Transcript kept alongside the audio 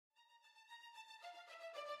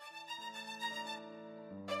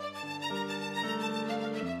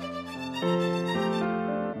Hello.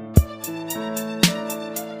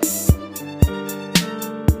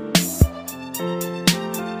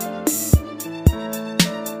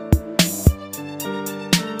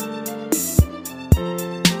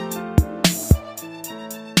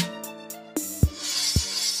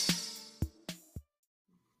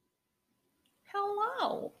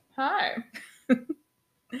 Hi.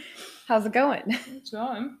 How's it going? It's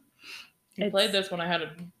going. You It's- played this when I had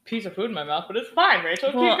a piece of food in my mouth, but it's fine,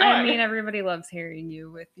 Rachel. Well, Keep going. I mean, everybody loves hearing you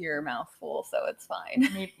with your mouth full, so it's fine. I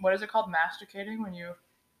mean, what is it called? Masticating when you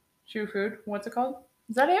chew food? What's it called?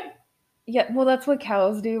 Is that it? Yeah, well, that's what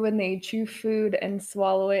cows do when they chew food and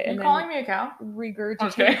swallow it Are you and calling then me a cow? regurgitate.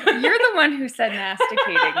 Okay. You're the one who said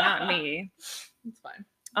masticating, not me. It's fine.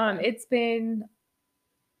 It's been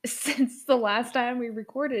since the last time we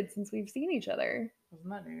recorded, since we've seen each other. Wasn't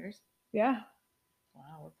that New Year's? Yeah.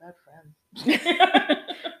 Wow, we're bad friends.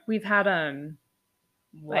 We've had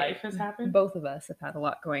Life has happened. Both of us have had a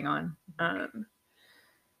lot going on. I'm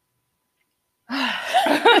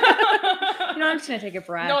just gonna take a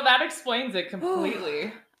breath. No, that explains it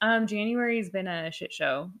completely. January's been a shit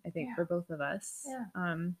show, I think, for both of us.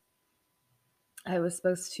 Yeah. I was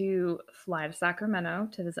supposed to fly to Sacramento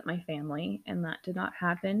to visit my family, and that did not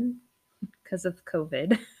happen because of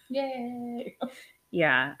COVID. Yay.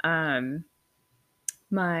 Yeah.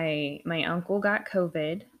 My uncle got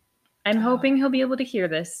COVID. I'm hoping he'll be able to hear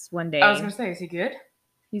this one day. I was gonna say, is he good?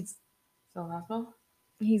 He's still in the hospital?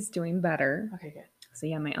 He's doing better. Okay, good. So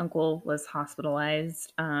yeah, my uncle was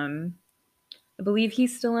hospitalized. I believe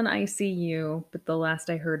he's still in ICU, but the last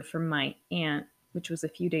I heard from my aunt, which was a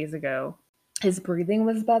few days ago, his breathing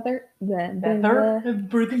was better. His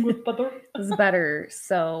breathing was better. Was better.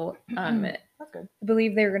 So that's good. I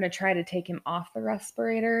believe they were going to try to take him off the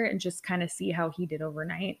respirator and just kind of see how he did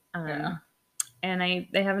overnight. And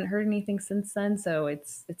they haven't heard anything since then, so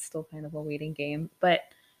it's still kind of a waiting game. But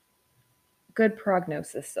good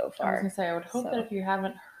prognosis so far. I was gonna say, I would hope that if you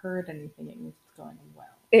haven't heard anything, it means it's going well.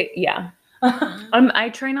 Yeah. I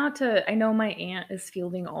try not to. I know my aunt is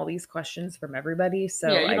fielding all these questions from everybody,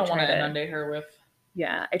 so yeah, you don't I want try to inundate her with.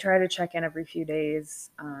 Yeah, I try to check in every few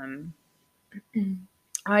days.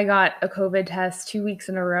 I got a COVID test 2 weeks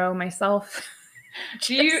in a row myself.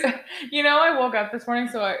 I woke up this morning.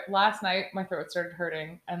 So last night my throat started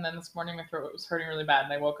hurting, and then this morning my throat was hurting really bad,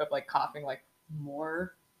 and I woke up like coughing like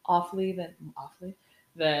more awfully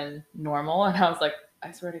than normal, and I was like,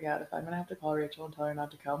 I swear to God, if I'm gonna have to call Rachel and tell her not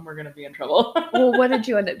to come, we're gonna be in trouble. Well, what did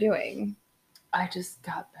you end up doing? I just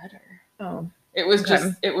got better. Oh, it was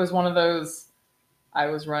it was one of those. I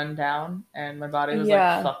was run down, and my body was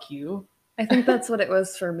like, "Fuck you." I think that's what it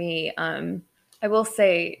was for me. I will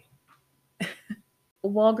say,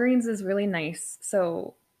 Walgreens is really nice.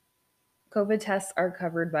 So COVID tests are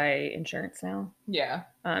covered by insurance now. Yeah.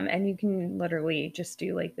 And you can literally just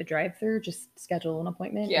do like the drive-through, just schedule an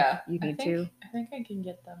appointment if you need to. I think I can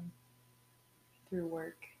get them through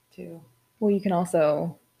work too. Well, you can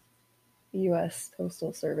also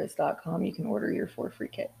USPostalService.com. You can order your 4 free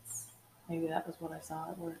kits. Maybe that was what I saw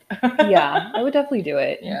at work. Yeah, I would definitely do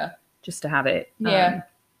it. Yeah. Just to have it. Yeah.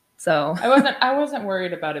 So I wasn't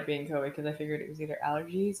worried about it being COVID because I figured it was either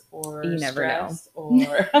allergies or you never stress know.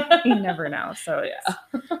 You never know. So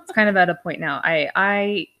it's kind of at a point now.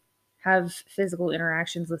 I have physical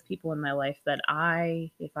interactions with people in my life that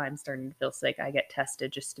if I'm starting to feel sick, I get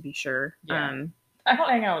tested just to be sure. Yeah. I don't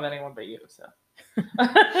hang out with anyone but you, so.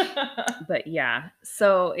 But yeah,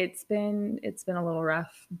 so it's been a little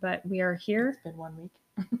rough, but we are here. It's been 1 week.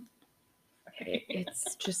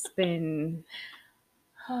 It's just been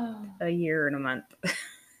a year and a month.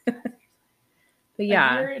 But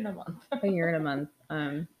yeah, a year and a month. A year and a month.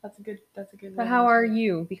 That's a good. But how are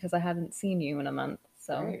you? Because I haven't seen you in a month.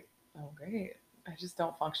 So great. Oh, great. I just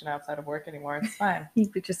don't function outside of work anymore. It's fine.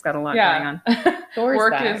 You've just got a lot going on. Thor's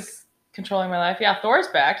work back. Is controlling my life. Yeah, Thor's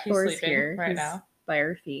back. He's sleeping here. He's now by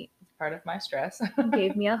our feet. It's part of my stress. He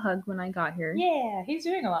gave me a hug when I got here. Yeah, he's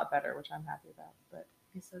doing a lot better, which I'm happy about. But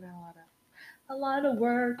he's still got a lot of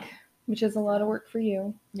work. Which is a lot of work for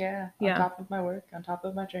you. Yeah. On top of my work, on top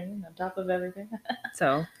of my training, on top of everything.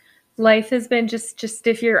 So life has been just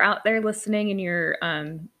if you're out there listening and you're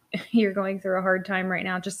going through a hard time right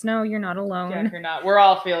now, just know you're not alone. Yeah, you're not. We're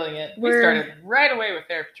all feeling it. We started right away with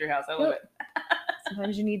Therapy Treehouse. I love it.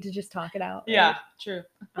 Sometimes you need to just talk it out. Right? Yeah, true.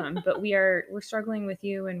 But we're struggling with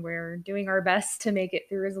you, and we're doing our best to make it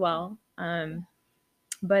through as well.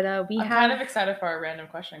 But I'm kind of excited for our random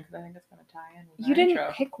question because I think it's going to tie in with You didn't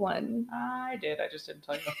intro. Pick one. I did. I just didn't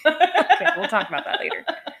tell you. Okay, we'll talk about that later.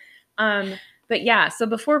 But yeah, so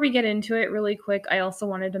before we get into it really quick, I also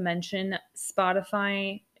wanted to mention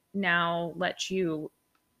Spotify now lets you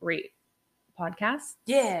rate podcasts.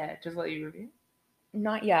 Yeah, just let you review.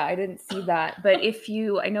 Not yet. I didn't see that. But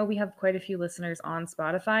I know we have quite a few listeners on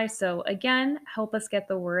Spotify. So again, help us get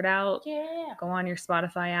the word out. Yeah. Go on your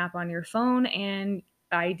Spotify app on your phone and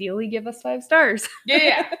ideally give us 5 stars.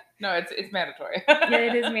 Yeah. No, it's mandatory. Yeah,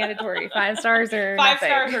 it is mandatory. 5 stars or 5 nothing.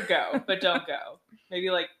 stars or go, but don't go. Maybe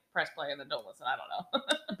like press play and then don't listen. I don't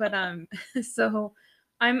know. But so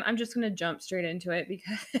I'm just gonna jump straight into it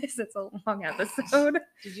because it's a long episode.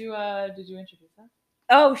 Did you introduce that?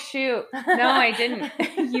 Oh shoot. No, I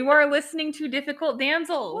didn't. You are listening to Difficult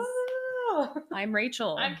Damsels. Woo! I'm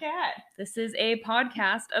Rachel. I'm Kat. This is a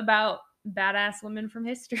podcast about badass women from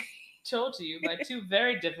history. Told to you by 2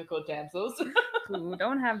 very difficult damsels who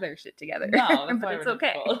don't have their shit together. No, that's but it's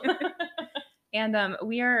okay. And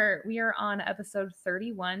we are on episode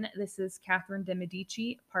 31. This is Catherine de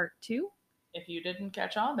Medici, part 2. If you didn't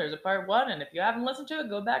catch on, there's a part 1, and if you haven't listened to it,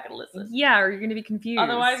 go back and listen. Yeah, or you're gonna be confused.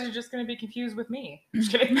 Otherwise, you're just gonna be confused with me.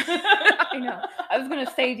 Just kidding. I know. I was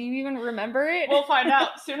gonna say, do you even remember it? We'll find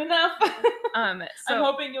out soon enough. So, I'm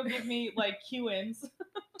hoping you'll give me like cue-ins.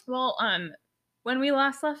 Well, when we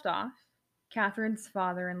last left off, Catherine's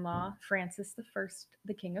father-in-law, Francis I,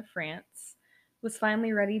 the King of France, was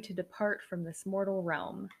finally ready to depart from this mortal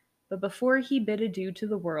realm. But before he bid adieu to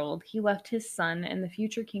the world, he left his son and the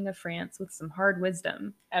future King of France with some hard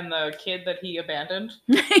wisdom. And the kid that he abandoned?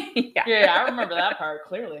 Yeah. Yeah, I remember that part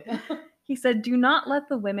clearly. He said, do not let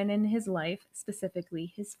the women in his life,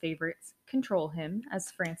 specifically his favorites, control him, as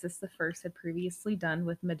Francis I had previously done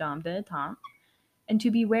with Madame d'Etampes, and to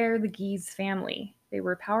beware the Guise family. They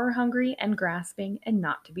were power-hungry and grasping and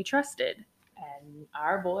not to be trusted. And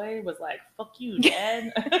our boy was like, fuck you,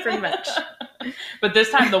 Dad. Pretty much. But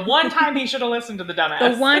this time, the one time he should have listened to the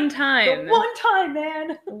dumbass. The one time. The one time,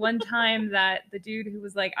 man. The one time that the dude who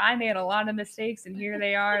was like, I made a lot of mistakes and here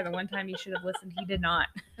they are, the one time he should have listened, he did not.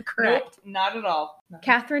 Correct. Nope, not at all. No.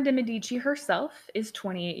 Catherine de Medici herself is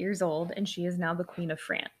 28 years old and she is now the Queen of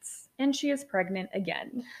France. And she is pregnant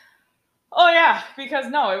again. Oh yeah, because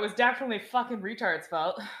no, it was definitely fucking retard's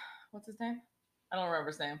fault. What's his name? I don't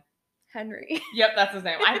remember his name. Henry. Yep, that's his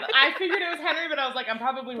name. I figured it was Henry, but I was like, I'm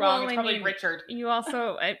probably wrong. Well, it's probably Richard. You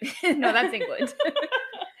also, no, that's England.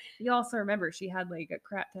 You also remember she had like a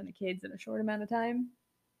crap ton of kids in a short amount of time.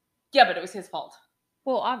 Yeah, but it was his fault.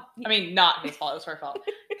 Well, I mean, not his fault. It was her fault.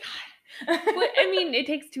 But, I mean, it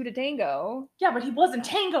takes 2 to tango. Yeah, but he wasn't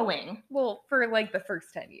tangoing. Well, for like the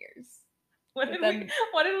first 10 years. What did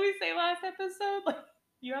we say last episode? Like,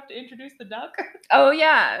 you have to introduce the duck? Oh,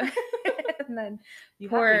 yeah. And then you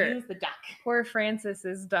have to use the duck. Poor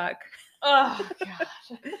Francis's duck. Oh,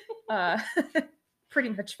 gosh. Pretty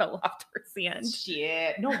much fell off towards the end.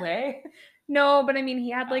 Shit. No way. No, but I mean,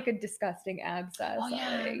 he had like a disgusting abscess. Oh,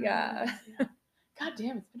 yeah. Yeah. God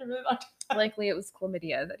damn, it's been a really long time. Likely it was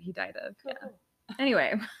chlamydia that he died of. Yeah.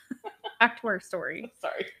 Anyway, back to our story.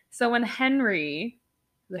 Sorry. So when Henry...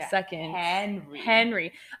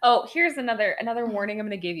 Henry. Oh, here's another warning I'm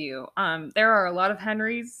going to give you. There are a lot of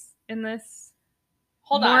Henrys in this.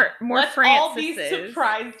 Hold on. Let's all be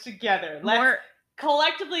surprised together. Let's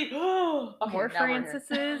collectively. Okay, more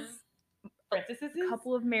Francises. A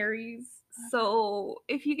couple of Marys. So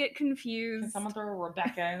if you get confused, can someone throw a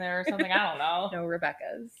Rebecca in there or something? I don't know. No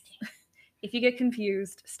Rebeccas. If you get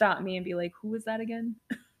confused, stop me and be like, "Who was that again?"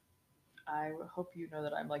 I hope you know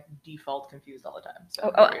that I'm like default confused all the time.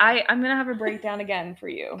 So I'm going to have a breakdown again for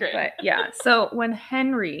you. Great. But yeah, so when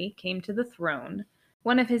Henry came to the throne,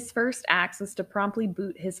 one of his first acts was to promptly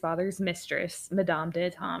boot his father's mistress, Madame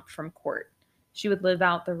d'Etampes, from court. She would live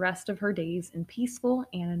out the rest of her days in peaceful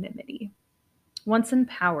anonymity. Once in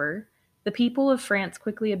power, the people of France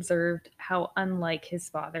quickly observed how unlike his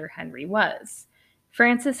father Henry was.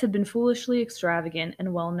 Francis had been foolishly extravagant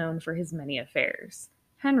and well known for his many affairs.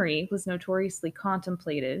 Henry was notoriously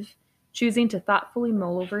contemplative, choosing to thoughtfully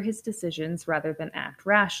mull over his decisions rather than act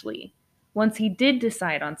rashly. Once he did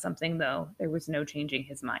decide on something, though, there was no changing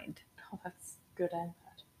his mind. Oh, that's good and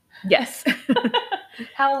bad. Yes.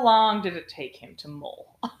 How long did it take him to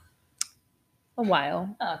mull? A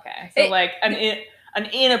while. Okay. So an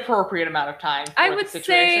inappropriate amount of time for I the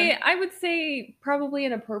would say probably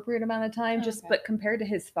an appropriate amount of time, but compared to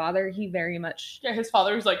his father, he very much... Yeah, his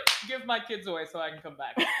father was like, give my kids away so I can come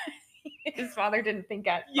back. His father didn't think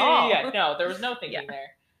at all. Yeah, no, there was no thinking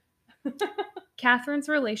there. Catherine's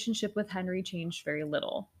relationship with Henry changed very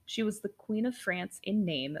little. She was the Queen of France in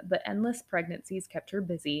name, but endless pregnancies kept her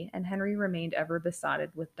busy, and Henry remained ever besotted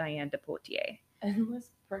with Diane de Poitiers.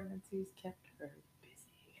 Endless pregnancies kept her busy.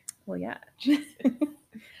 Well, yeah.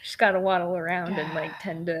 She's got to waddle around and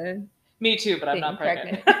tend to... Me too, but I'm not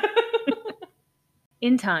pregnant.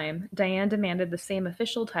 In time, Diane demanded the same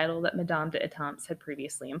official title that Madame d'Etampes had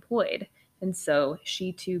previously employed, and so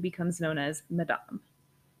she too becomes known as Madame.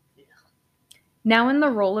 Now in the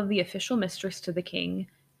role of the official mistress to the king,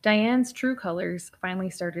 Diane's true colors finally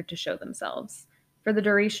started to show themselves. For the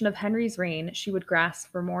duration of Henry's reign, she would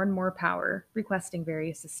grasp for more and more power, requesting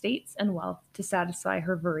various estates and wealth to satisfy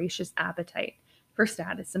her voracious appetite for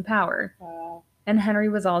status and power. Wow. And Henry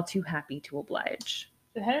was all too happy to oblige.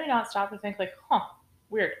 Did Henry not stop to think like,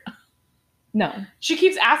 weird. No. She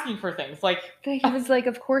keeps asking for things like. He was like,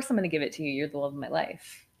 of course I'm going to give it to you. You're the love of my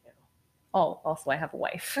life. Oh, also I have a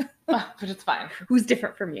wife. But it's fine. Who's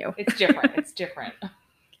different from you. It's different. It's different.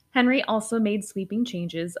 Henry also made sweeping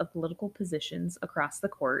changes of political positions across the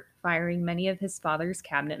court, firing many of his father's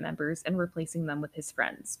cabinet members and replacing them with his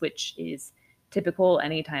friends, which is typical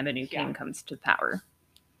anytime a new king comes to power.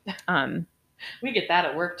 We get that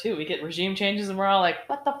at work too. We get regime changes and we're all like,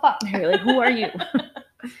 what the fuck? You're like, who are you?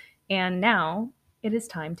 And now it is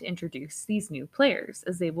time to introduce these new players,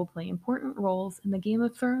 as they will play important roles in the Game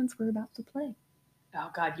of Thrones we're about to play.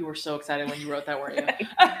 Oh God, you were so excited when you wrote that, weren't you?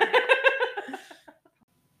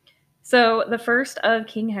 So the first of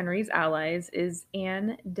King Henry's allies is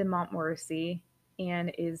Anne de Montmorency. Anne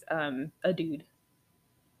is a dude.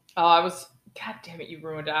 Oh, God damn it, you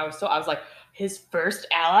ruined it. I was like, his first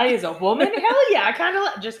ally is a woman? Hell yeah, I kind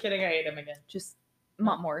of just kidding, I hate him again. Just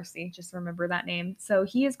Montmorency, just remember that name. So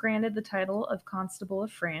he is granted the title of Constable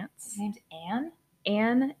of France. His name's Anne?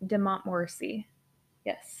 Anne de Montmorency.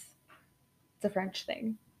 Yes. It's a French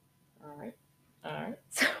thing. All right.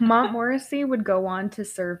 So Montmorency would go on to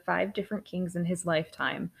serve 5 different kings in his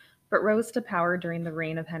lifetime, but rose to power during the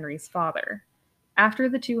reign of Henry's father. After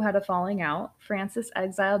the two had a falling out, Francis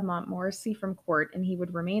exiled Montmorency from court, and he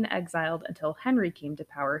would remain exiled until Henry came to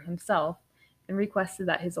power himself and requested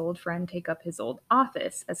that his old friend take up his old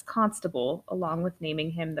office as constable, along with naming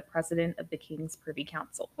him the president of the King's Privy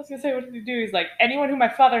Council. I was going to say, what did he do? He's like, anyone who my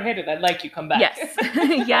father hated, I'd like you come back.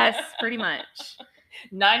 Yes. Yes, pretty much.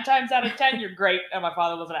 9 times out of 10, you're great, and my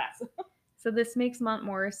father was an ass. So this makes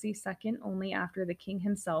Montmorency second only after the king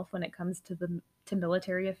himself when it comes to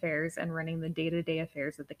military affairs and running the day-to-day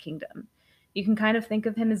affairs of the kingdom. You can kind of think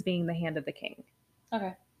of him as being the hand of the king.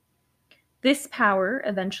 Okay. This power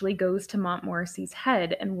eventually goes to Montmorency's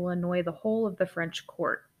head and will annoy the whole of the French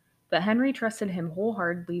court, but Henry trusted him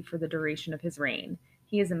wholeheartedly for the duration of his reign.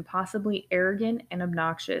 He is impossibly arrogant and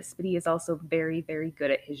obnoxious, but he is also very, very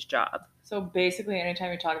good at his job. So basically,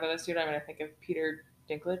 anytime you talk about this dude, I'm going to think of Peter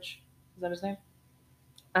Dinklage. Is that his name?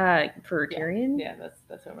 For Tyrion? Yeah, that's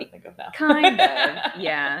what I'm going to think of now. Kind of,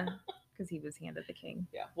 yeah, because he was hand of the king.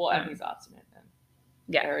 Yeah, well, and he's obstinate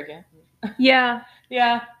and arrogant. Yeah.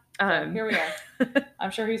 Yeah. So here we are.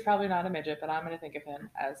 I'm sure he's probably not a midget, but I'm going to think of him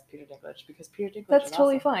as Peter Dinklage because Peter Dinklage That's is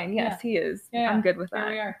totally awesome. fine. Yes, he is. Yeah. I'm good with that.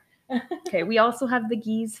 Here we are. Okay, we also have the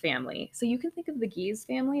Guise family. So you can think of the Guise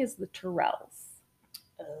family as the Tyrells.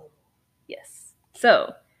 Oh. Yes.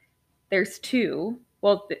 So there's 2.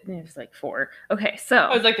 Well, there's like 4. Okay, so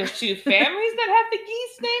I was like, there's 2 families that have the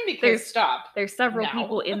Guise name? Because there's several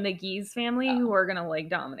people in the Guise family who are going to like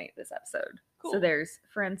dominate this episode. Cool. So there's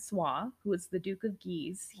Francois, who is the Duke of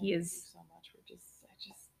Guise. He is so much.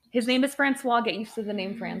 His name is Francois. Get used to the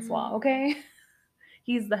name Francois, okay?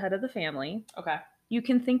 He's the head of the family. Okay. You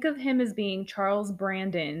can think of him as being Charles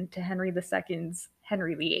Brandon to Henry II's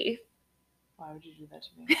Henry VIII. Why would you do that to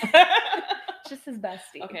me? It's just his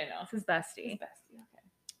bestie. Okay, no. It's his bestie.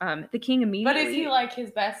 Okay. The king immediately... But is he like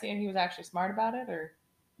his bestie and he was actually smart about it, or?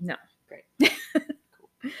 No. Great.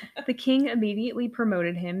 Cool. The king immediately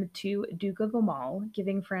promoted him to Duke of Aumale,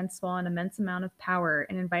 giving Francois an immense amount of power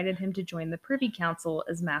and invited him to join the Privy Council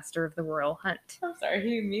as master of the royal hunt. I'm sorry,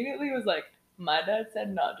 he immediately was like, my dad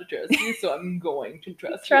said not to trust you, so I'm going to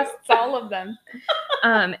trust you. Trusts all of them.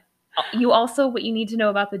 You also, what you need to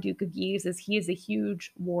know about the Duke of Guise is he is a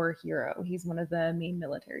huge war hero. He's one of the main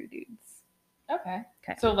military dudes. Okay.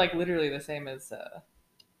 So like literally the same as what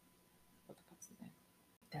the fuck's his name?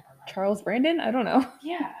 Never mind. Charles Brandon? I don't know.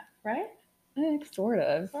 Yeah, right? Sort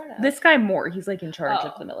of. This guy more. He's like in charge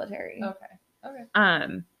of the military.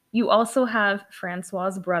 Okay. You also have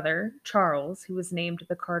Francois' brother, Charles, who was named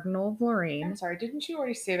the Cardinal of Lorraine. I'm sorry, didn't you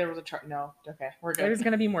already say there was a Charles? No. Okay, we're good. There's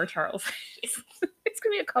going to be more Charles. It's going to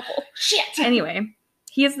be a couple. Shit! Anyway,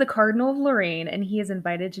 he is the Cardinal of Lorraine, and he is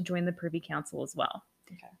invited to join the Privy Council as well.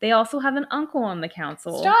 Okay. They also have an uncle on the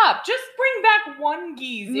council. Stop! Just bring back one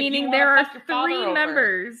Guise. Meaning there are 3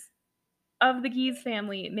 members of the Guise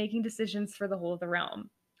family making decisions for the whole of the realm.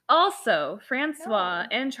 Also, Francois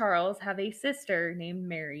and Charles have a sister named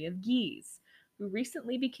Mary of Guise, who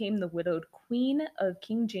recently became the widowed Queen of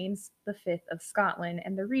King James V of Scotland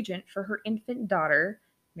and the regent for her infant daughter,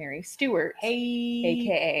 Mary Stuart, Hey.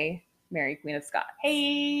 aka Mary Queen of Scots.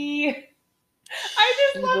 Hey.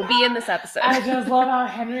 She will be in this episode. I just love how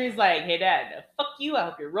Henry's like, hey, Dad, fuck you. I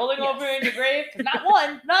hope you're rolling over in your grave. Not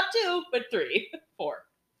 1, not 2, but 3, 4.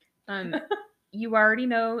 You already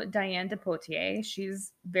know Diane de Poitiers.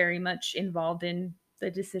 She's very much involved in the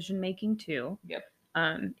decision making too. Yep.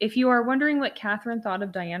 If you are wondering what Catherine thought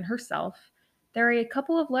of Diane herself, there are a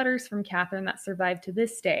couple of letters from Catherine that survive to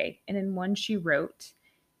this day, and in one she wrote,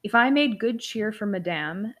 "If I made good cheer for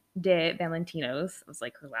Madame de Valentinos," that was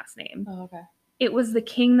like her last name, Oh, okay. "it was the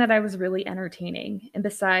king that I was really entertaining, and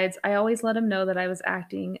besides, I always let him know that I was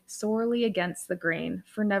acting sorely against the grain,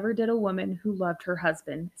 for never did a woman who loved her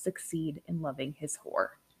husband succeed in loving his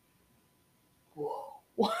whore."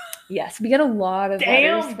 Whoa. Yes, we get a lot of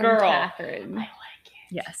letters from girl. Catherine. I like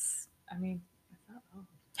it. Yes. I mean, it's not wrong.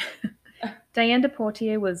 Diane de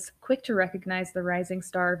Poitiers was quick to recognize the rising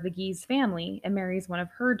star of the Guise family and marries one of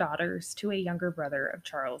her daughters to a younger brother of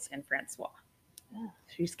Charles and Francois. Yeah.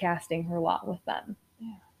 She's casting her lot with them.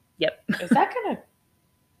 Yeah. Yep. Is that going to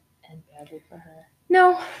end badly for her?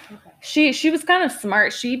 No. Okay. She was kind of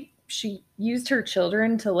smart. She used her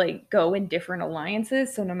children to like go in different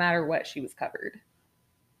alliances, so no matter what, she was covered.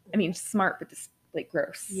 I mean, smart, but just like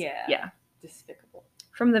gross. Yeah. Yeah. Despicable.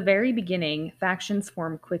 From the very beginning, factions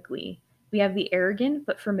formed quickly. We have the arrogant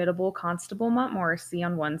but formidable Constable Montmorency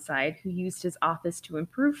on one side, who used his office to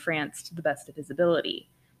improve France to the best of his ability.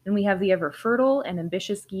 Then we have the ever fertile and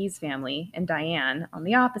ambitious Guise family, and Diane on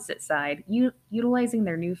the opposite side, utilizing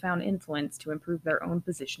their newfound influence to improve their own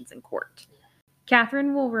positions in court.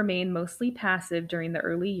 Catherine will remain mostly passive during the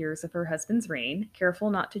early years of her husband's reign, careful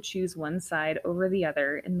not to choose one side over the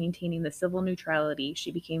other and maintaining the civil neutrality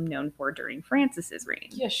she became known for during Francis's reign.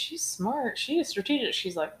 Yeah, she's smart. She is strategic.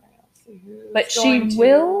 She's like, let's see who's but she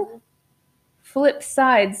will flip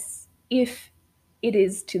sides if it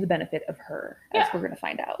is to the benefit of her, as we're going to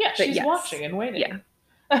find out. Yeah, but she's watching and waiting.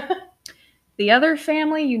 Yeah. The other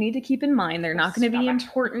family you need to keep in mind, they're not going to be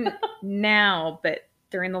important now, but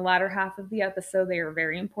during the latter half of the episode, they are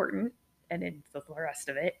very important, and in the rest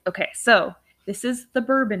of it. Okay, so this is the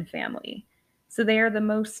Bourbon family. So they are the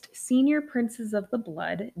most senior princes of the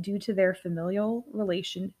blood due to their familial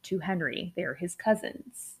relation to Henry. They are his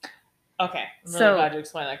cousins. Okay, I'm really glad you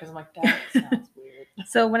explained that, because I'm like, that sounds weird.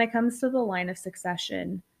 So when it comes to the line of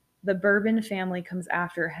succession, the Bourbon family comes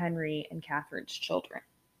after Henry and Catherine's children.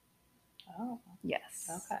 Oh.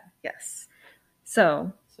 Yes. Okay. Yes.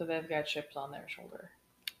 So they've got chips on their shoulder.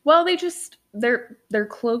 Well, they're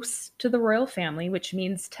close to the royal family, which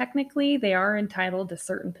means technically they are entitled to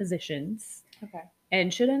certain positions. Okay.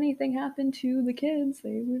 And should anything happen to the kids,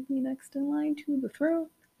 they would be next in line to the throne.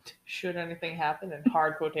 Should anything happen in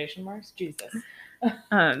hard quotation marks? Jesus.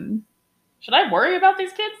 Should I worry about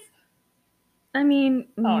these kids? I mean,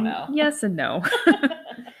 oh no. Yes and no.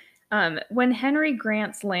 When Henry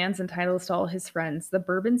grants lands and titles to all his friends, the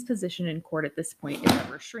Bourbons' position in court at this point is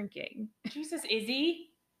ever shrinking. Jesus, is he?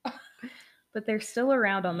 But they're still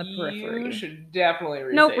around on the periphery. You should definitely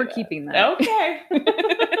re-say Nope, we're that. keeping that. Okay.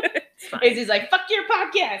 Izzy's like, fuck your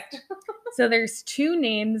podcast. So there's two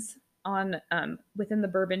names on within the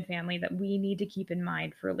Bourbon family that we need to keep in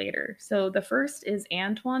mind for later. So the first is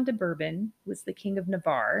Antoine de Bourbon, who was the king of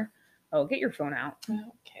Navarre. Oh, get your phone out.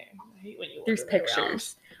 Okay. I hate when you There's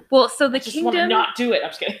pictures. Well, so the just kingdom. Want to not do it. I'm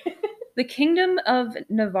just kidding. The kingdom of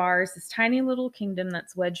Navarre is this tiny little kingdom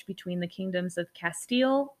that's wedged between the kingdoms of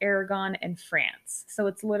Castile, Aragon, and France. So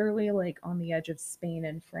it's literally like on the edge of Spain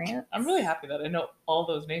and France. I'm really happy that I know all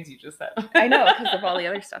those names you just said. I know, because of all the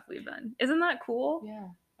other stuff we've done. Isn't that cool? Yeah,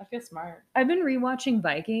 I feel smart. I've been rewatching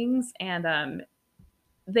Vikings, and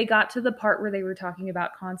they got to the part where they were talking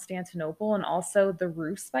about Constantinople and also the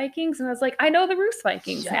Rus Vikings. And I was like, I know the Rus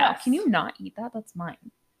Vikings now. Can you not eat that? That's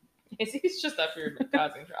mine. He's just up here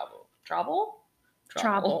causing trouble.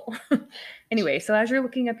 Trouble. Anyway, so as you're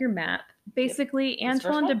looking up your map, basically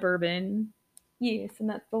Antoine de Bourbon. Yes, and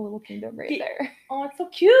that's the little kingdom right there. Oh, it's so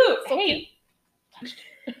cute.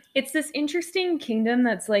 It's this interesting kingdom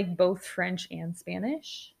that's like both French and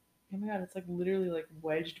Spanish. Oh my god, it's like literally like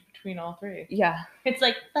wedged between all three. Yeah. It's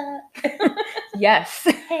like yes.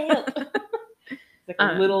 Help. It's like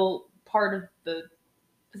a little part of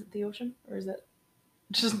is it the ocean? Or is it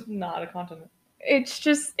just not a continent? It's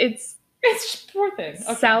just poor thing.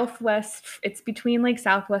 Okay. Southwest. It's between like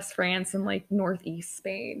Southwest France and like Northeast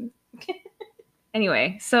Spain.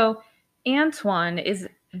 Anyway, so Antoine is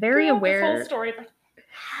very aware. This whole story, like,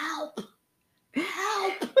 help.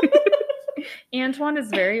 Antoine is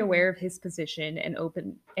very aware of his position and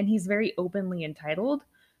he's very openly entitled,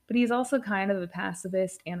 but he's also kind of a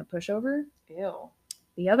pacifist and a pushover. Ew.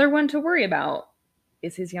 The other one to worry about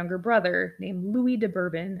is his younger brother named Louis de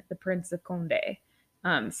Bourbon, the Prince of Condé.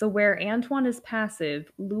 So where Antoine is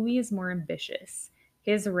passive, Louis is more ambitious.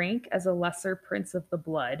 His rank as a lesser prince of the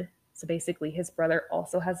blood, so basically his brother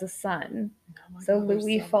also has a son. Oh my So God, there's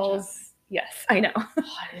Louis so much falls. Yes, I know.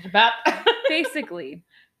 happening. About Basically,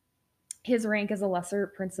 his rank as a lesser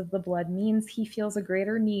prince of the blood means he feels a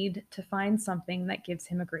greater need to find something that gives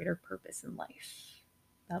him a greater purpose in life.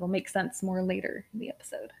 That'll make sense more later in the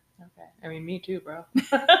episode. Okay. I mean, me too, bro.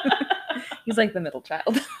 He's like the middle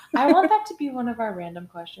child. I want that to be one of our random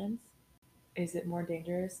questions. Is it more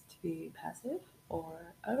dangerous to be passive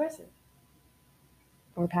or aggressive?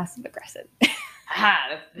 Or passive aggressive. Ah,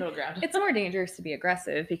 that's middle ground. It's more dangerous to be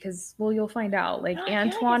aggressive because, well, you'll find out. Like, No, I feel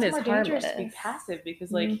Antoine like is it's more dangerous harmless. to be passive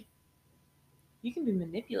because, like, you can be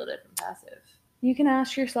manipulative and passive. You can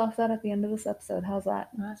ask yourself that at the end of this episode. How's that?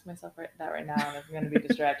 I'll ask myself that right now, and I'm going to be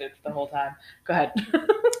distracted the whole time. Go ahead.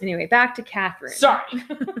 Anyway, back to Catherine. Sorry.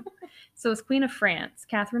 So, as Queen of France,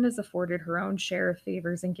 Catherine is afforded her own share of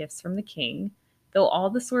favors and gifts from the king, though all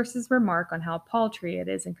the sources remark on how paltry it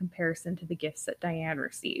is in comparison to the gifts that Diane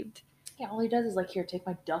received. Yeah, all he does is like, here, take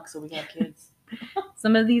my duck so we can have kids.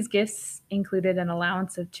 Some of these gifts included an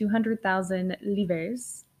allowance of 200,000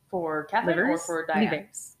 livres. For Catherine or for Diane?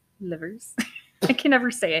 Livres. I can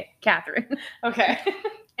never say it. Catherine. Okay.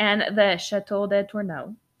 And the Chateau de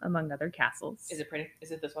Tourneau, among other castles. Is it pretty?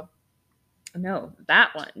 Is it this one? No,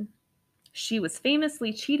 that one. She was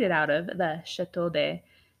famously cheated out of the Chateau de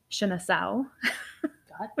Chenonceau,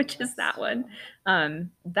 God, which is that one.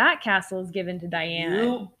 That castle is given to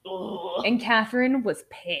Diane. And Catherine was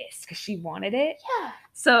pissed because she wanted it. Yeah.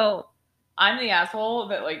 So I'm the asshole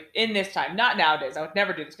that, like, in this time, not nowadays, I would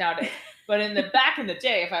never do this nowadays, but in the back in the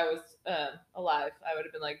day, if I was alive, I would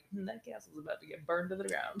have been like, that castle's about to get burned to the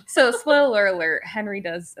ground. So, spoiler alert, Henry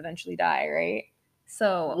does eventually die, right?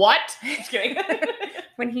 So What? Just kidding.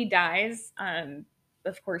 when he dies,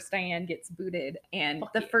 of course, Diane gets booted, and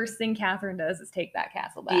Fuck the yeah. first thing Catherine does is take that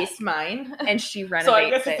castle back. It's mine. And she renovates So I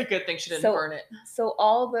guess it. it's a good thing she didn't So- burn it. So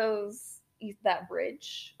all that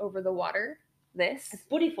bridge over the water, It's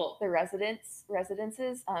beautiful. the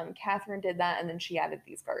residences, Catherine did that, and then she added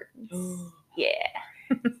these gardens. Yeah.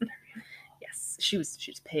 Yes, she was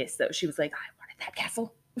pissed though. She was like, I wanted that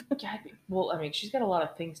castle. Well, I mean, she's got a lot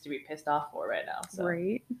of things to be pissed off for right now. So.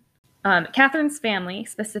 Right. Catherine's family,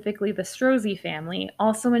 specifically the Strozzi family,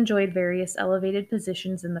 also enjoyed various elevated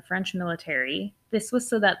positions in the French military. This was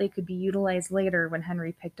so that they could be utilized later when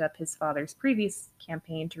Henry picked up his father's previous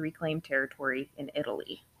campaign to reclaim territory in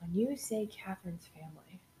Italy. When you say Catherine's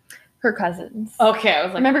family. Her cousins. Okay, I was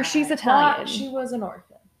like, Remember, she's I Italian. thought she was an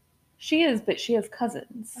orphan. She is, but she has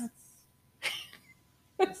cousins.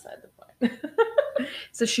 That's beside the point.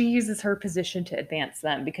 So she uses her position to advance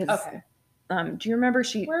them because, Okay. Do you remember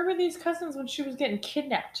Where were these cousins when she was getting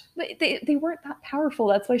kidnapped? they weren't that powerful.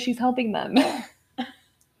 That's why she's helping them.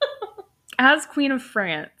 As Queen of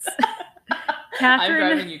France, Catherine.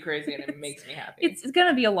 I'm driving you crazy and it makes me happy. It's going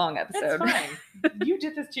to be a long That's episode. fine. You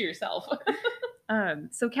did this to yourself.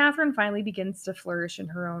 So Catherine finally begins to flourish in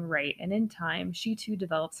her own right, and in time, she too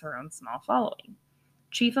develops her own small following.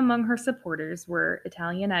 Chief among her supporters were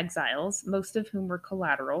Italian exiles, most of whom were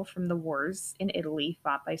collateral from the wars in Italy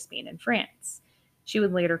fought by Spain and France. She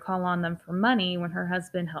would later call on them for money when her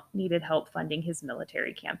husband needed help funding his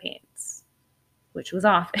military campaigns, which was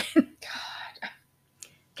often. God.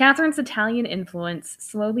 Catherine's Italian influence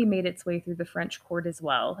slowly made its way through the French court as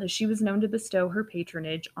well, as she was known to bestow her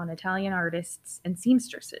patronage on Italian artists and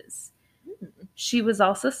seamstresses. She was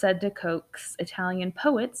also said to coax Italian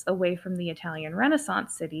poets away from the Italian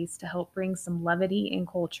Renaissance cities to help bring some levity and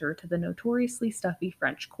culture to the notoriously stuffy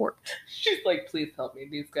French court. She's like, please help me.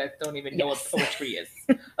 These guys don't even know Yes. what poetry is.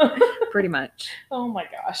 Pretty much. Oh my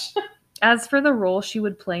gosh. As for the role she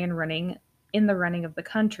would play in the running of the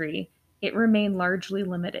country, it remained largely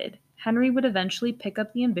limited. Henry would eventually pick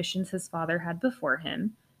up the ambitions his father had before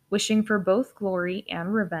him, wishing for both glory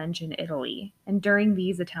and revenge in Italy. And during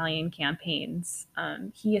these Italian campaigns,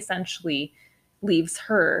 he essentially leaves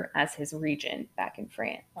her as his regent back in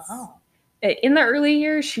France. Wow. In the early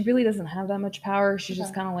years, she really doesn't have that much power. She's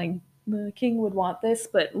just Okay. kind of like, the king would want this,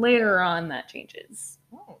 but later on that changes.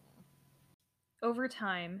 Oh. Over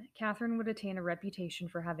time, Catherine would attain a reputation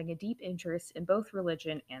for having a deep interest in both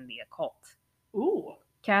religion and the occult. Ooh.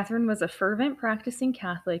 Catherine was a fervent practicing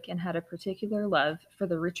Catholic and had a particular love for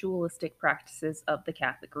the ritualistic practices of the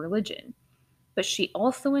Catholic religion. But she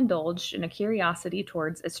also indulged in a curiosity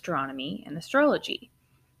towards astronomy and astrology.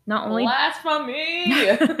 Not only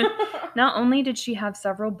Blasphemy! Not only did she have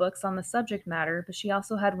several books on the subject matter, but she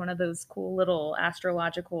also had one of those cool little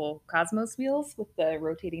astrological cosmos wheels with the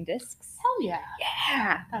rotating discs. Hell yeah.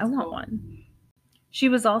 Yeah, That's I want cool. one. She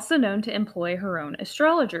was also known to employ her own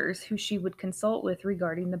astrologers, who she would consult with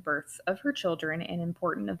regarding the births of her children and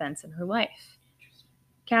important events in her life.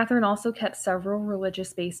 Catherine also kept several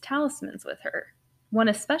religious-based talismans with her. One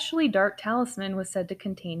especially dark talisman was said to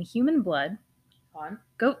contain human blood, Fun.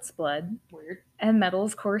 goat's blood, Weird. and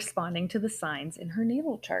metals corresponding to the signs in her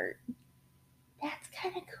natal chart. That's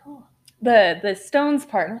kind of cool. The stones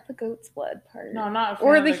part, not the goat's blood part. No, I'm not.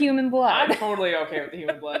 Or the human blood. I'm totally okay with the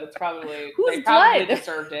human blood. It's probably Whose they probably blood?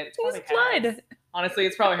 deserved it. It's Whose probably blood? Henry's. Honestly,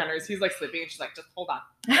 it's probably Henry's. He's like sleeping, and she's like, just hold on.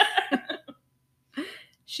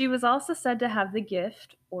 She was also said to have the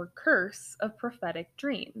gift or curse of prophetic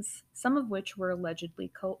dreams, some of which were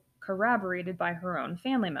allegedly corroborated by her own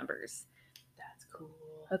family members. That's cool.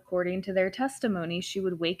 According to their testimony, she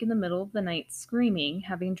would wake in the middle of the night screaming,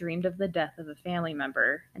 having dreamed of the death of a family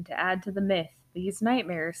member. And to add to the myth, these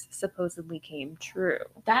nightmares supposedly came true.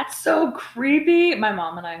 That's so creepy. My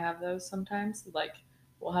mom and I have those sometimes. Like,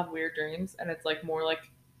 we'll have weird dreams, and it's like more like,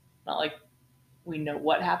 not like we know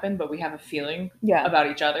what happened, but we have a feeling about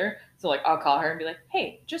each other. So like, I'll call her and be like,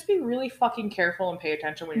 hey, just be really fucking careful and pay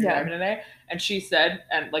attention when you're driving today. And she said,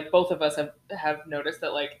 and like both of us have noticed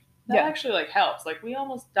that like, that actually like helps. Like we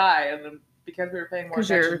almost die and then because we were paying more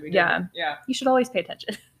attention. Yeah. You should always pay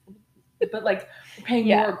attention. But like we're paying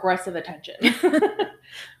more aggressive attention.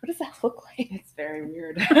 What does that look like? It's very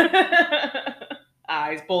weird.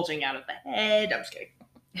 Eyes bulging out of the head. I'm just kidding.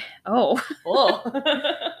 Oh.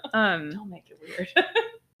 Don't make it weird.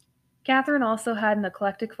 Catherine also had an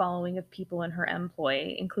eclectic following of people in her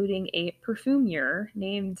employ, including a perfumier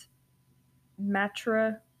named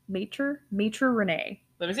Maitre Renee.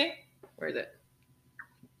 Let me see. Where is it?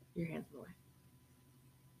 Your hands in the way.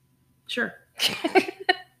 Sure.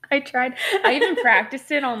 I tried. I even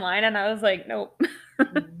practiced it online, and I was like, nope.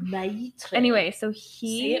 Maitre. Anyway, so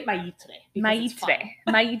Say it Maitre.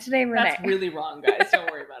 Maitre Renee. That's really wrong, guys. Don't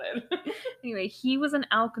worry about it. Anyway, he was an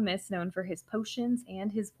alchemist known for his potions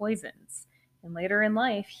and his poisons. And later in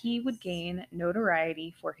life, he would gain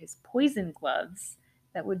notoriety for his poison gloves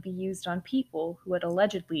that would be used on people who had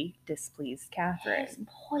allegedly displeased Catherine. His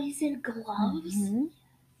poison gloves? Mm-hmm.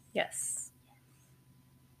 Yes.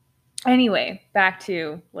 Anyway, back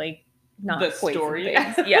to like not the poison story.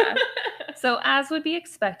 things. Yeah. So, as would be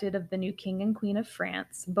expected of the new king and queen of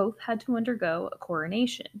France, both had to undergo a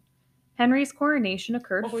coronation. Henry's coronation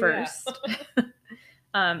occurred first. Yeah.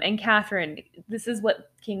 And Catherine, this is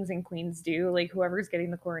what kings and queens do. Like, whoever's getting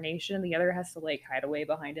the coronation, the other has to, like, hide away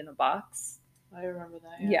behind in a box. I remember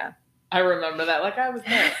that. Yeah. I remember that. Like, I was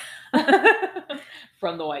there.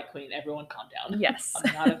 From the White Queen. Everyone calm down. Yes.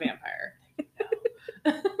 I'm not a vampire.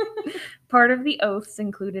 Part of the oaths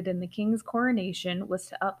included in the king's coronation was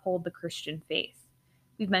to uphold the Christian faith.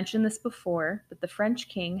 We've mentioned this before, but the French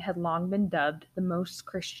king had long been dubbed the most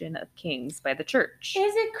Christian of kings by the church.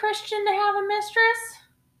 Is it Christian to have a mistress?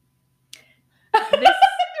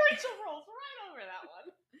 Rachel rolls right over that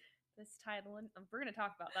one. This title, and we're going to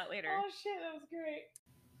talk about that later. Oh shit, that was great.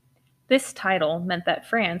 This title meant that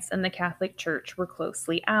France and the Catholic Church were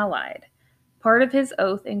closely allied. Part of his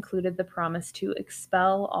oath included the promise to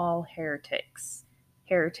expel all heretics,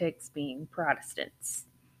 heretics being Protestants.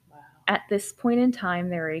 Wow. At this point in time,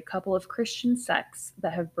 there are a couple of Christian sects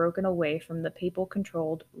that have broken away from the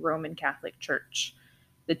papal-controlled Roman Catholic Church.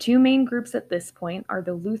 The two main groups at this point are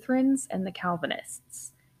the Lutherans and the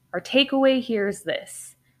Calvinists. Our takeaway here is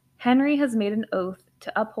this. Henry has made an oath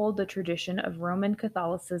to uphold the tradition of Roman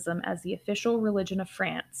Catholicism as the official religion of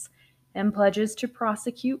France, and pledges to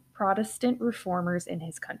prosecute Protestant reformers in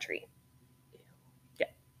his country. Yeah.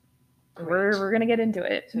 We're going to get into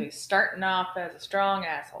it. So he's starting off as a strong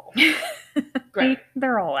asshole. Great.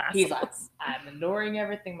 They're all assholes. He's like, I'm ignoring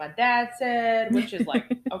everything my dad said, which is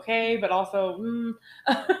like, okay, but also, and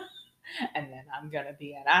then I'm going to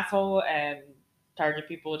be an asshole and target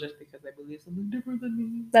people just because they believe something different than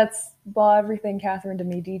me. That's everything Catherine de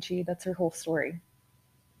Medici. That's her whole story.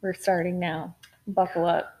 We're starting now. Buckle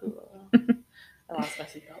up. I lost my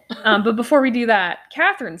seatbelt. But before we do that,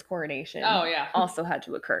 Catherine's coronation also had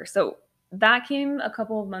to occur. So that came a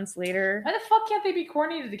couple of months later. Why the fuck can't they be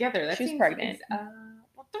coronated together? She was pregnant.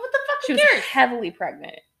 What the fuck? She was heavily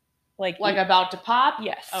pregnant. Like about to pop?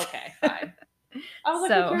 Yes. Okay, fine. I was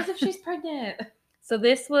like, who cares if she's pregnant? So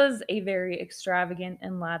this was a very extravagant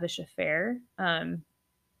and lavish affair.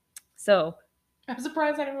 So I'm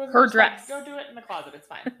surprised anyone was Her just like, dress. go do it in the closet. It's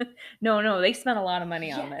fine. No, they spent a lot of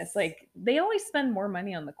money on this. Yes. Like, they always spend more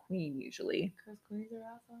money on the queen usually. Because queens are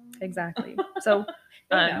awesome. Exactly. So,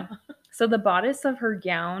 know. so the bodice of her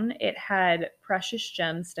gown, it had precious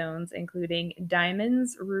gemstones, including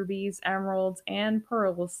diamonds, rubies, emeralds, and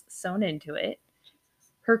pearls sewn into it.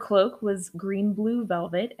 Her cloak was green-blue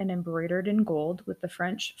velvet and embroidered in gold with the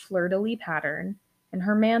French fleur-de-lis pattern, and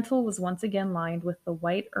her mantle was once again lined with the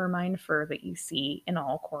white ermine fur that you see in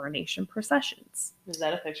all coronation processions. Is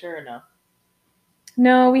that a picture or no?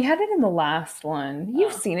 No, we had it in the last one.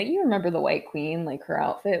 You've Oh. seen it. You remember the White Queen, like her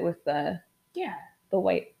outfit with the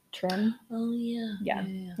white trim. Oh yeah. Yeah.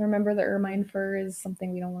 Remember the ermine fur is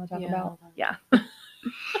something we don't want to talk about? Yeah.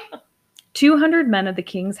 200 men of the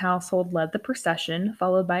king's household led the procession,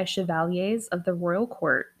 followed by chevaliers of the royal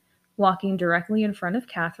court. Walking directly in front of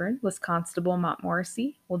Catherine was Constable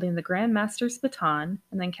Montmorency, holding the Grand Master's baton,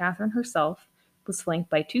 and then Catherine herself was flanked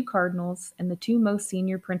by 2 cardinals and the 2 most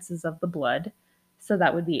senior princes of the blood. So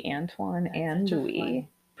that would be Antoine and Louis.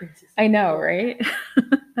 I know, right?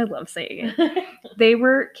 I love saying it. They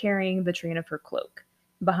were carrying the train of her cloak.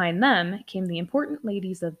 Behind them came the important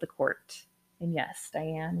ladies of the court. And yes,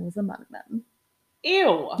 Diane was among them.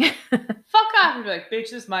 Ew. Fuck off and be like,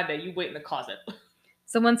 bitch, this is my day. You wait in the closet.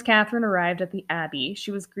 So once Catherine arrived at the abbey,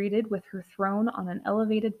 she was greeted with her throne on an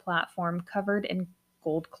elevated platform covered in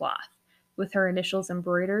gold cloth, with her initials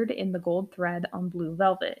embroidered in the gold thread on blue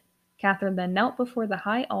velvet. Catherine then knelt before the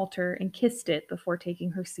high altar and kissed it before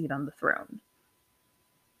taking her seat on the throne.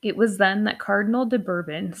 It was then that Cardinal de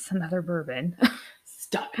Bourbon, another Bourbon,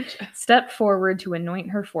 Stop it. stepped forward to anoint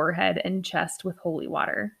her forehead and chest with holy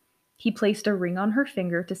water. He placed a ring on her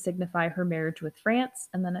finger to signify her marriage with France,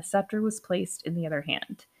 and then a scepter was placed in the other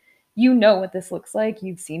hand. You know what this looks like.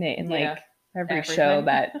 You've seen it in like every show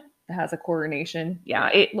that has a coronation. Yeah,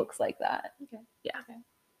 it looks like that. Okay. Yeah. Okay.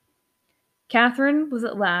 Catherine was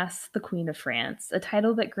at last the Queen of France, a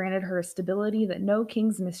title that granted her a stability that no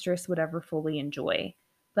king's mistress would ever fully enjoy.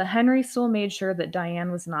 But Henry still made sure that Diane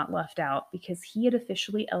was not left out because he had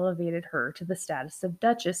officially elevated her to the status of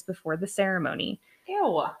Duchess before the ceremony.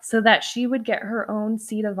 Ew. So that she would get her own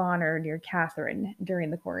seat of honor near Catherine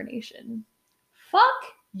during the coronation. Fuck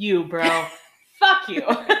you, bro. Fuck you.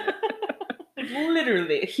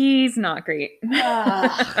 Literally. He's not great.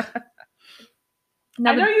 I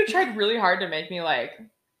know you tried really hard to make me like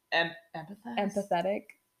empathetic.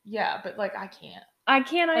 Yeah, but like I can't. I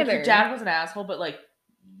can't either. Like, your dad was an asshole, but like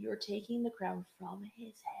you're taking the crown from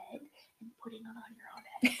his head and putting it on your own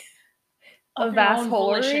head. Of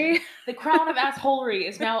assholery. The crown of assholery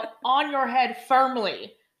is now on your head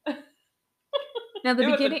firmly. Now the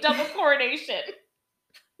beginning, was a double coronation.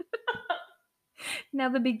 Now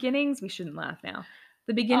the beginnings. We shouldn't laugh now.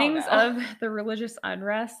 The beginnings of the religious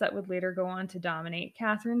unrest that would later go on to dominate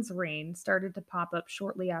Catherine's reign started to pop up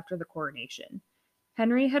shortly after the coronation.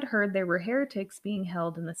 Henry had heard there were heretics being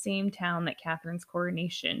held in the same town that Catherine's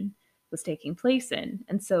coronation was taking place in,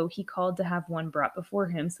 and so he called to have one brought before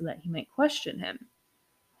him so that he might question him.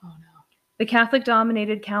 Oh no. The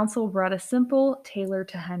Catholic-dominated council brought a simple tailor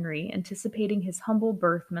to Henry, anticipating his humble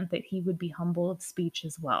birth meant that he would be humble of speech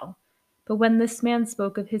as well. But when this man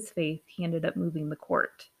spoke of his faith, he ended up moving the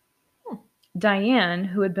court. Diane,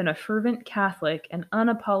 who had been a fervent Catholic and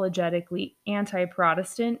unapologetically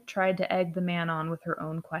anti-Protestant, tried to egg the man on with her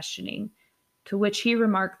own questioning, to which he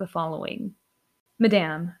remarked the following: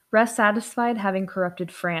 "Madame, rest satisfied having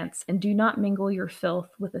corrupted France, and do not mingle your filth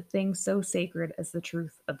with a thing so sacred as the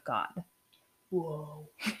truth of God." Whoa.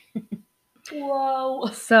 Whoa.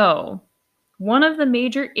 So, one of the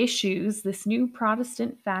major issues this new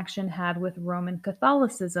Protestant faction had with Roman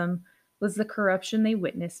Catholicism was the corruption they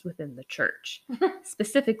witnessed within the church.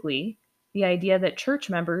 Specifically, the idea that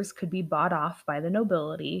church members could be bought off by the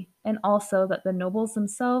nobility, and also that the nobles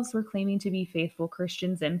themselves were claiming to be faithful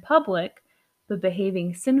Christians in public, but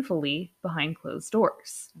behaving sinfully behind closed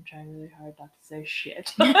doors. I'm trying really hard not to say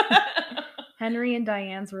shit. Henry and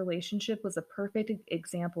Diane's relationship was a perfect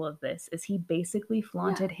example of this, as he basically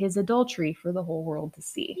flaunted his adultery for the whole world to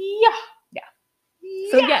see. Yeah.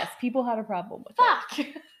 So yes, people had a problem with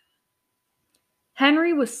it.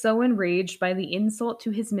 Henry was so enraged by the insult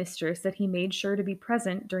to his mistress that he made sure to be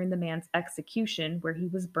present during the man's execution, where he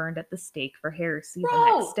was burned at the stake for heresy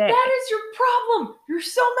the next day. That is your problem. You're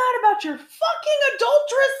so mad about your fucking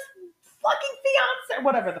adulterous fucking fiance,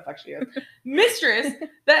 whatever the fuck she is, mistress.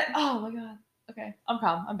 Oh my god. Okay, I'm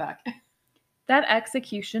calm. I'm back. That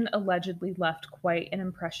execution allegedly left quite an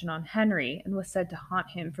impression on Henry and was said to haunt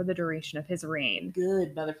him for the duration of his reign.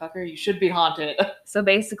 Good, motherfucker. You should be haunted. So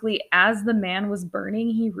basically, as the man was burning,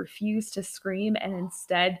 he refused to scream and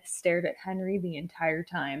instead stared at Henry the entire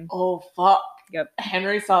time. Oh, fuck. Yep.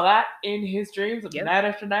 Henry saw that in his dreams Yep. night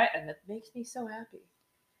after night, and it makes me so happy.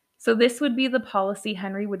 So this would be the policy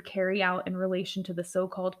Henry would carry out in relation to the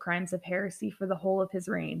so-called crimes of heresy for the whole of his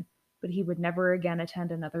reign, but he would never again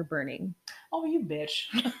attend another burning. Oh, you bitch.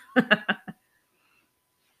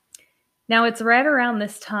 Now, it's right around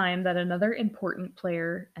this time that another important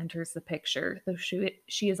player enters the picture, though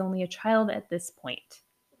she is only a child at this point.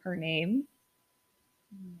 Her name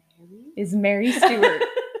is Mary Stuart,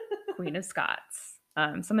 Queen of Scots. So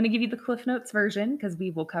I'm going to give you the Cliff Notes version because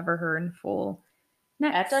we will cover her in full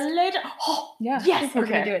next. At a later. Oh, Yeah, yes. we're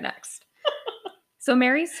going to do it next. So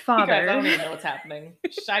Mary's father. You guys, I don't even know what's happening.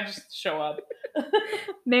 I just show up.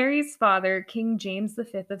 Mary's father, King James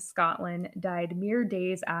V of Scotland, died mere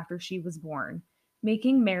days after she was born,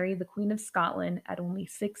 making Mary the Queen of Scotland at only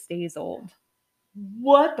 6 days old.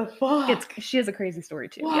 What the fuck? She has a crazy story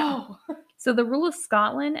too. Wow. Yeah. So the rule of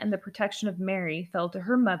Scotland and the protection of Mary fell to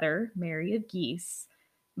her mother, Mary of Guise.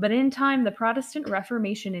 But in time, the Protestant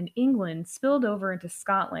Reformation in England spilled over into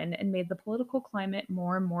Scotland and made the political climate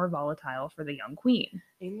more and more volatile for the young queen.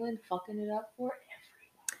 England fucking it up for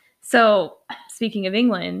everyone. So, speaking of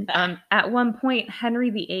England, at one point, Henry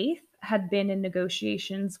VIII had been in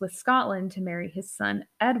negotiations with Scotland to marry his son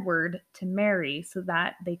Edward to Mary so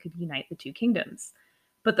that they could unite the two kingdoms.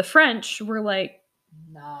 But the French were like,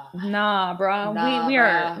 nah, bro. Nah,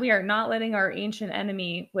 we are not letting our ancient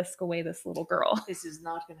enemy whisk away this little girl. This is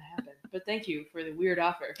not going to happen. But thank you for the weird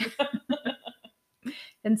offer.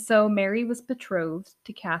 And so Mary was betrothed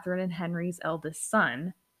to Catherine and Henry's eldest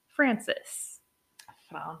son, Francis.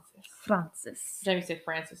 Francis. Every time you say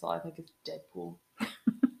Francis, all I think is Deadpool.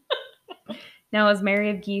 Now, as Mary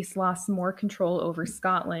of Guise lost more control over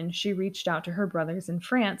Scotland, she reached out to her brothers in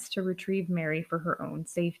France to retrieve Mary for her own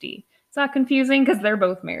safety. It's not confusing because they're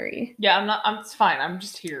both Mary. Yeah, it's fine. I'm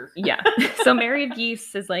just here. Yeah. So Mary of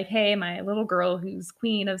Guise is like, hey, my little girl who's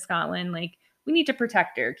Queen of Scotland, like, we need to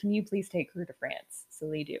protect her. Can you please take her to France? So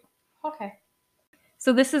they do. Okay.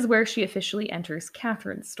 So this is where she officially enters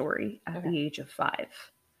Catherine's story at the age of 5.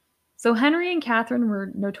 So Henry and Catherine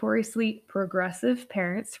were notoriously progressive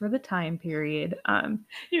parents for the time period.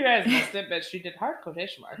 You guys missed it, but she did hard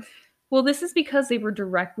quotation marks. Well, this is because they were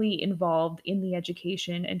directly involved in the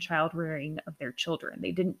education and child rearing of their children.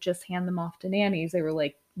 They didn't just hand them off to nannies. They were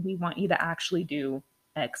like, we want you to actually do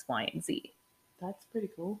X, Y, and Z. That's pretty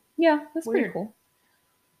cool. Yeah, that's pretty cool.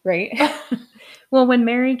 Right? Well, when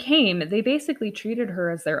Mary came, they basically treated her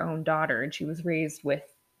as their own daughter, and she was raised with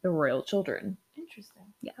the royal children. Interesting.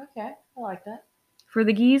 Yeah. Okay. I like that. For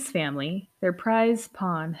the Guise family, their prize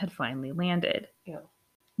pawn had finally landed. Ew.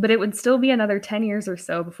 But it would still be another 10 years or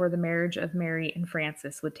so before the marriage of Mary and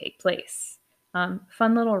Francis would take place.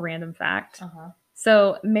 Fun little random fact.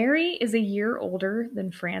 So Mary is a year older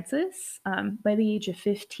than Francis. By the age of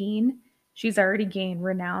 15, she's already gained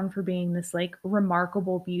renown for being this like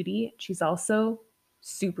remarkable beauty. She's also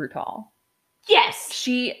super tall. Yes.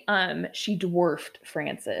 She dwarfed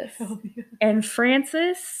Francis. Oh, yeah. And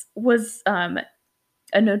Francis was a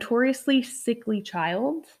notoriously sickly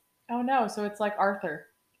child. Oh no, so it's like Arthur.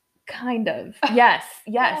 Kind of. Yes.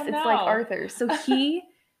 Oh, it's no. like Arthur. So he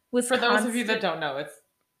was For those of you that don't know, it's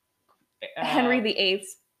Henry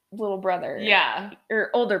VIII's little brother. Yeah.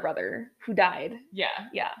 Or older brother who died. Yeah.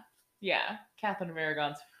 Yeah. Yeah. Catherine of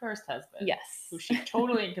Aragon's first husband. Yes. Who she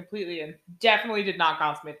totally and completely and definitely did not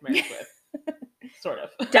consummate the marriage with. Sort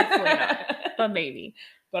of. Definitely not. But maybe.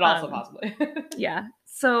 But also possibly. Yeah.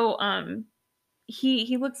 So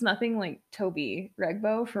he looks nothing like Toby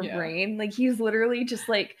Regbo from Brain. Like he's literally just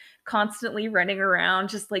like constantly running around,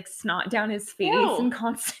 just like snot down his face. Ew. And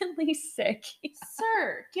constantly sick.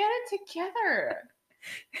 Sir, get it together.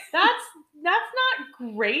 That's not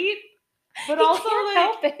great. But he also can't like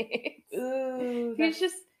help it. Ooh,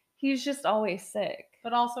 he's just always sick.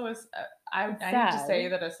 But also as I need to say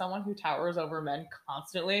that as someone who towers over men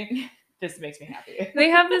constantly, this makes me happy. They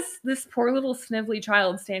have this poor little snivelly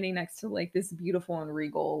child standing next to like this beautiful and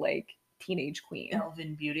regal like teenage queen.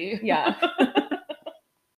 Elven beauty. Yeah.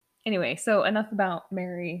 Anyway, so enough about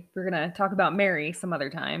Mary. We're gonna talk about Mary some other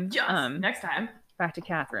time. Yes. Next time. Back to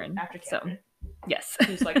Catherine. After Catherine. So, yes.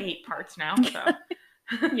 There's like 8 parts now.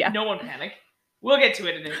 So yeah. No one panic. We'll get to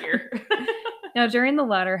it in a year. Now, during the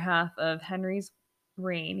latter half of Henry's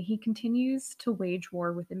reign, he continues to wage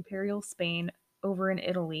war with Imperial Spain over in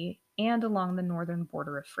Italy and along the northern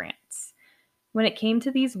border of France. When it came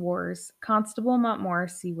to these wars, Constable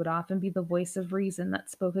Montmorency would often be the voice of reason that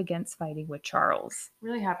spoke against fighting with Charles.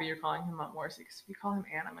 Really happy you're calling him Montmorency, because if you call him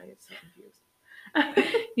Anne, I get so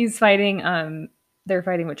confused. He's fighting, they're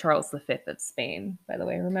fighting with Charles V of Spain, by the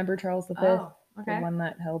way. Remember Charles V? Oh, okay. The one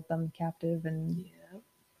that held them captive and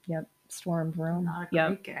stormed Rome. Not a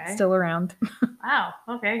great guy. Still around. Wow.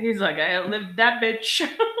 Okay. He's like, I outlived that bitch.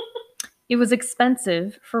 It was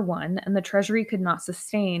expensive, for one, and the treasury could not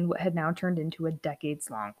sustain what had now turned into a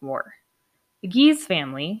decades-long war. The Guise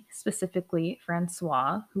family, specifically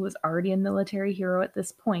Francois, who was already a military hero at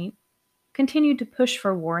this point, continued to push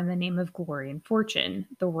for war in the name of glory and fortune,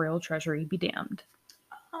 the royal treasury be damned.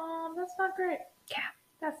 That's not great. Yeah.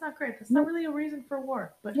 That's not great. That's not really a reason for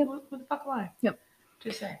war. But who the fuck am I? Yep.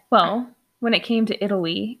 Just say. Well, when it came to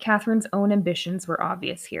Italy, Catherine's own ambitions were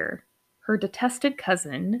obvious here. Her detested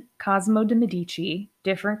cousin, Cosimo de' Medici,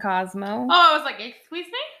 different Cosmo. Oh, I was like, excuse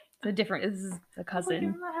me? This is a cousin.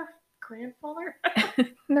 Isn't that her grandfather?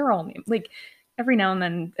 They're all named. Like, every now and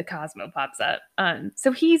then a Cosmo pops up.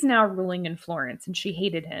 So he's now ruling in Florence, and she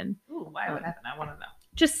hated him. Ooh, why would happen? I want to know.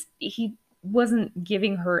 Just, he wasn't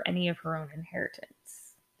giving her any of her own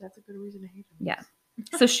inheritance. That's a good reason to hate him. Yeah.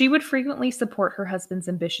 So she would frequently support her husband's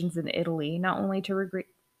ambitions in Italy, not only to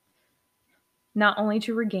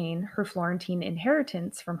regain her Florentine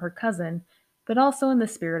inheritance from her cousin, but also in the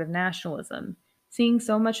spirit of nationalism. Seeing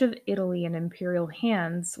so much of Italy in imperial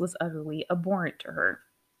hands was utterly abhorrent to her.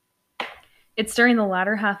 It's during the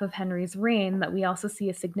latter half of Henry's reign that we also see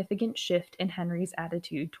a significant shift in Henry's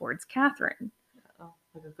attitude towards Catherine. Oh,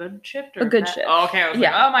 like a good shift? A good shift. Oh, okay. I was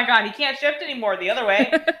like, oh my God, he can't shift anymore the other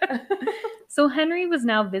way. So Henry was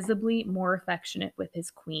now visibly more affectionate with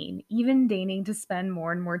his queen, even deigning to spend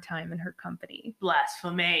more and more time in her company.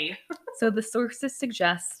 Blasphemy. So the sources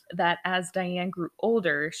suggest that as Diane grew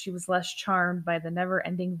older, she was less charmed by the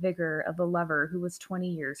never-ending vigor of a lover who was 20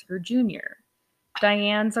 years her junior.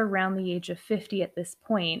 Diane's around the age of 50 at this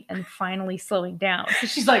point and finally slowing down. So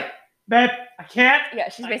she's like, babe, I can't. Yeah,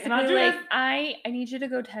 she's basically like, I need you to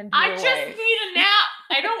go tend to your just wife. need a nap.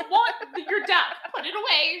 I don't want your duck. Put it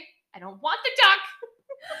away. I don't want the duck.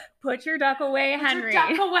 Put your duck away, Henry. Put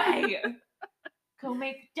your duck away. Go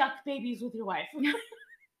make duck babies with your wife.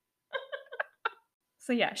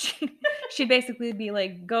 So yeah, she'd basically be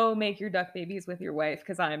like, go make your duck babies with your wife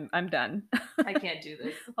because I'm done. I can't do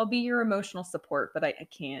this. I'll be your emotional support, but I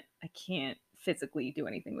can't physically do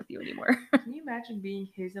anything with you anymore. Can you imagine being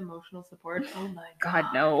his emotional support? Oh my God,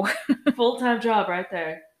 no. Full-time job right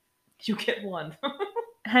there. You get one.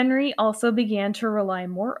 Henry also began to rely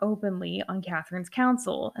more openly on Catherine's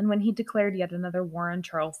counsel, and when he declared yet another war on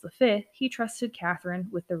Charles V, he trusted Catherine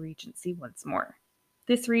with the regency once more.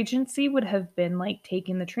 This regency would have been like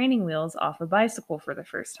taking the training wheels off a bicycle for the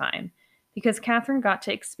first time, because Catherine got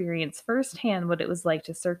to experience firsthand what it was like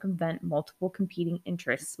to circumvent multiple competing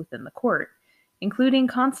interests within the court, including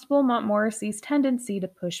Constable Montmorency's tendency to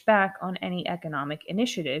push back on any economic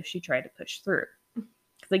initiative she tried to push through.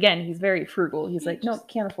 Because again, he's very frugal. He's like, no,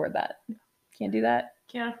 can't afford that. Can't do that.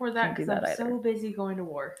 Can't afford that because I'm so busy going to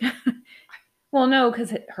war. Well, no,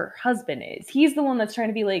 because her husband is. He's the one that's trying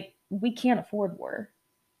to be like, we can't afford war.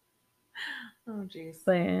 Oh, jeez.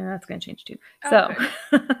 But that's going to change too. So,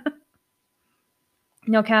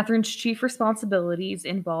 now Catherine's chief responsibilities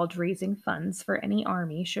involved raising funds for any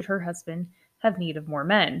army should her husband have need of more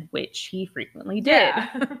men, which he frequently did.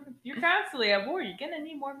 Yeah. You're constantly at war. You're going to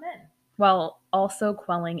need more men. While also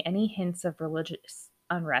quelling any hints of religious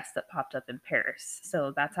unrest that popped up in Paris.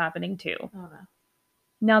 So that's happening too. Oh, no.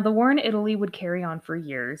 Now, the war in Italy would carry on for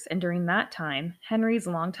years, and during that time, Henry's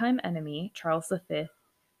longtime enemy, Charles V,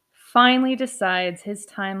 finally decides his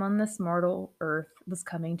time on this mortal earth was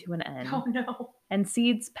coming to an end. Oh, no. And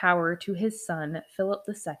cedes power to his son, Philip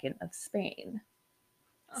II of Spain.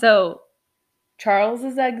 Oh. So, Charles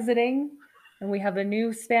is exiting, and we have a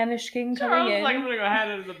new Spanish king coming in. Like, I'm going to go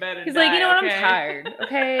head into the bed and He's die, like, you know what, okay? I'm tired,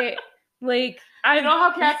 okay? Like, I know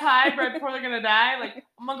how cats hide right before they're gonna die. Like,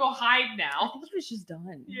 I'm gonna go hide now. I think he was just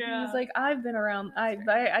done. Yeah. He's like, I've been around.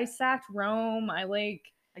 I sacked Rome. I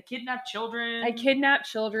kidnapped children.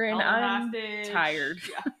 I'm tired.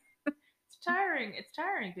 Yeah. It's tiring. It's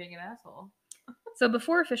tiring being an asshole. So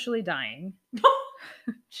before officially dying,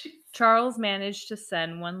 Charles managed to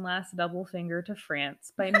send one last double finger to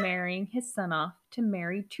France by marrying his son off to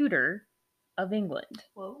Mary Tudor of England.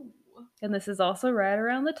 Whoa. And this is also right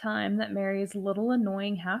around the time that Mary's little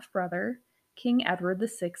annoying half-brother, King Edward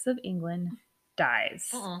VI of England,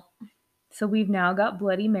 dies. So we've now got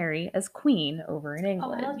Bloody Mary as queen over in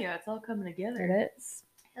England. Oh, hell yeah. It's all coming together. It is.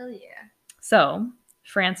 Hell yeah. So,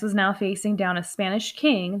 France was now facing down a Spanish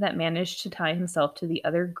king that managed to tie himself to the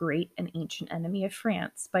other great and ancient enemy of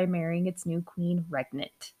France by marrying its new queen,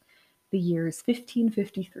 Regnant. The year is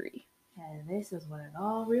 1553. And this is when it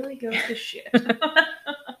all really goes to shit.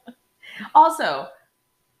 Also,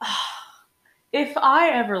 if I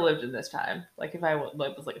ever lived in this time, like if I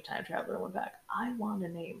was like a time traveler and went back, I want a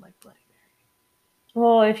name like Bloody Mary.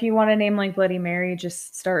 Well, if you want to name like Bloody Mary,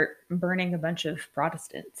 just start burning a bunch of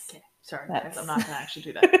Protestants. Okay, sorry, guys, I'm not gonna actually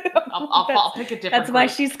do that. I'll pick a different. That's why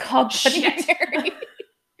group. she's called Bloody Shit. Mary.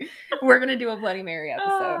 We're gonna do a Bloody Mary episode.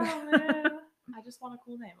 Oh man, I just want a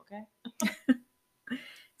cool name, okay?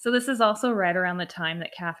 So this is also right around the time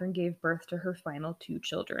that Catherine gave birth to her final 2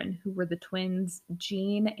 children, who were the twins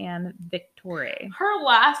Jean and Victoire. Her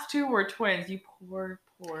last 2 were twins. You poor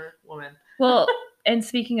woman. Well, and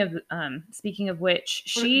speaking of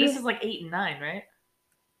which, This is like 8 and 9, right?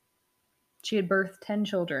 She had birthed 10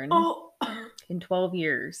 children in 12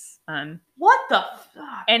 years. What the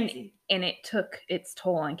fuck? And it took its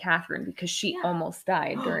toll on Catherine because she almost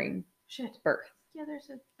died during birth. Yeah,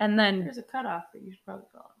 and then there's a cutoff that you should probably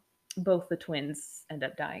follow. Both the twins end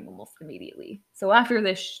up dying almost immediately. So after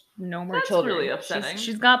this, no more children. That's really upsetting.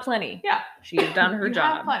 She's got plenty. Yeah. She's done her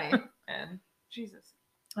job. Have plenty. And Jesus.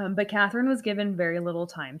 But Catherine was given very little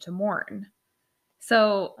time to mourn.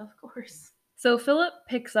 So, of course. So Philip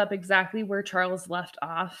picks up exactly where Charles left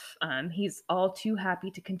off. He's all too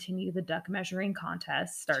happy to continue the duck measuring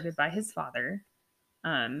contest started by his father.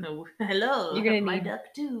 Hello. You're gonna my need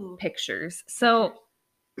duck too. Pictures. So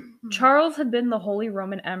Charles had been the Holy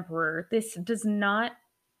Roman Emperor. This does not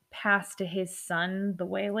pass to his son the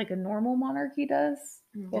way like a normal monarchy does.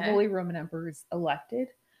 Okay. The Holy Roman Emperor is elected,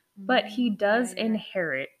 but he does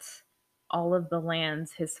inherit all of the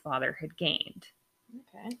lands his father had gained.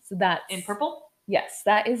 Okay. So that's in purple? Yes,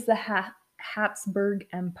 that is the Habsburg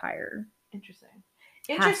Empire. Interesting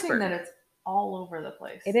that it's all over the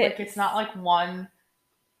place. It like is. It's not like one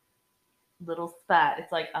little spot.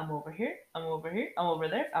 It's like I'm over here, I'm over here, I'm over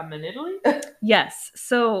there, I'm in Italy. Yes.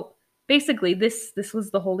 So basically this was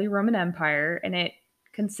the Holy Roman Empire, and it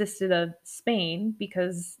consisted of Spain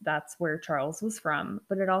because that's where Charles was from,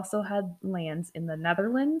 but it also had lands in the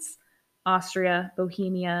Netherlands, Austria,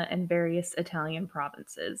 Bohemia, and various Italian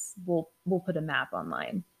provinces. We'll put a map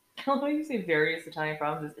online. I love how you say various Italian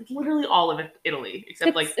provinces. It's literally all of Italy,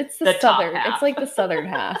 except it's the southern. top half. It's like the southern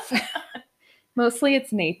half. Mostly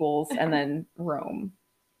it's Naples and then Rome.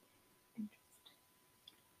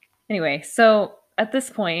 Anyway, so at this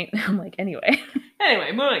point, I'm like, anyway.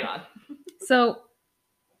 Anyway, moving on. So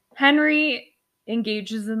Henry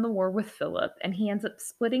engages in the war with Philip, and he ends up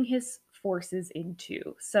splitting his forces in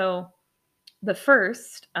 2. So the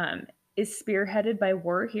first is spearheaded by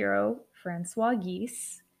war hero Francois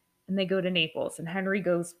Guise, and they go to Naples, and Henry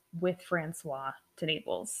goes with Francois to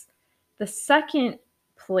Naples. The second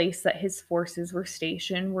place that his forces were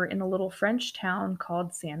stationed were in a little French town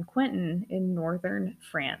called San Quentin in northern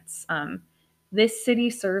France. This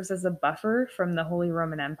city serves as a buffer from the Holy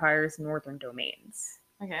Roman Empire's northern domains.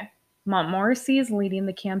 Okay. Montmorency is leading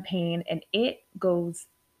the campaign, and it goes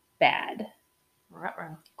bad.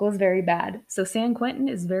 Ruh-roh. Goes very bad. So San Quentin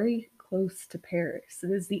is very close to Paris.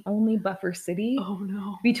 It is the only buffer city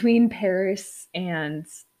between Paris and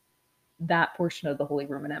that portion of the Holy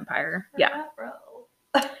Roman Empire. Yeah.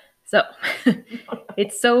 So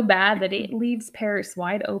it's so bad that it leaves Paris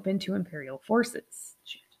wide open to imperial forces.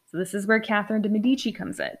 So this is where Catherine de' Medici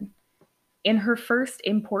comes in. In her first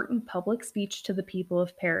important public speech to the people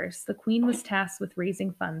of Paris, the queen was tasked with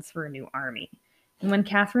raising funds for a new army. And when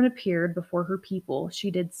Catherine appeared before her people, she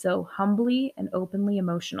did so humbly and openly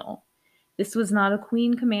emotional. This was not a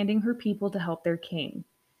queen commanding her people to help their king.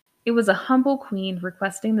 It was a humble queen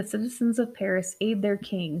requesting the citizens of Paris aid their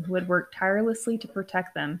king, who had worked tirelessly to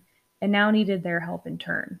protect them and now needed their help in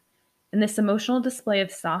turn. And this emotional display of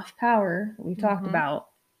soft power that we talked about,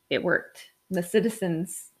 it worked. The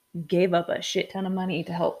citizens gave up a shit ton of money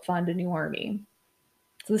to help fund a new army.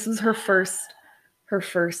 So this was her first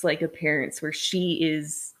like appearance where she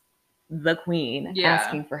is the queen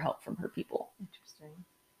asking for help from her people. Interesting.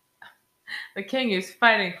 The king is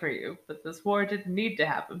fighting for you, but this war didn't need to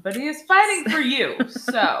happen. But he is fighting for you.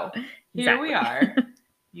 So here we are.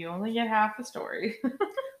 You only get half the story.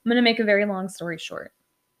 I'm going to make a very long story short.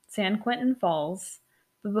 San Quentin falls,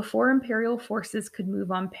 but before imperial forces could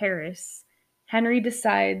move on Paris, Henry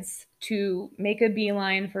decides to make a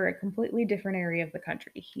beeline for a completely different area of the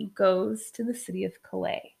country. He goes to the city of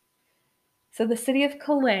Calais. So the city of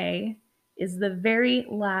Calais is the very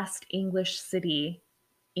last English city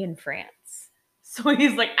in France. So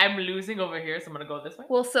he's like, I'm losing over here, so I'm going to go this way?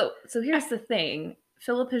 Well, so here's the thing.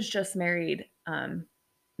 Philip has just married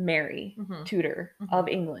Mary Mhm. Tudor Mhm. of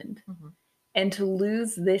England. Mhm. And to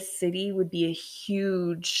lose this city would be a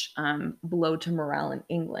huge blow to morale in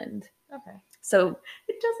England. Okay. So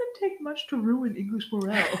It doesn't take much to ruin English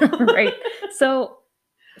morale. right. So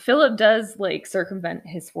Philip does like circumvent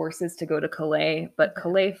his forces to go to Calais, but Okay.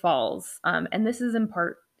 Calais falls. And this is in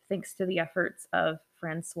part thanks to the efforts of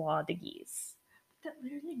Francois de Guise. That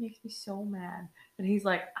literally makes me so mad. And he's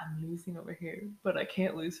like, I'm losing over here, but I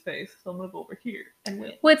can't lose face, so I'm gonna go over here and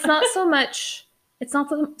win. Well, it's not so much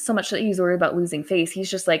that he's worried about losing face.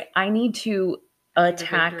 He's just like, I need to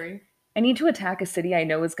attack a city I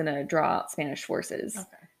know is gonna draw out Spanish forces.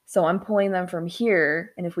 Okay. So I'm pulling them from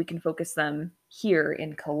here, and if we can focus them here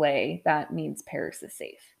in Calais, that means Paris is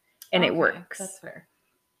safe. And it works. That's fair.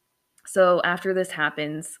 So after this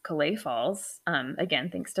happens, Calais falls, again,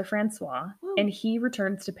 thanks to Francois, and he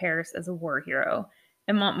returns to Paris as a war hero.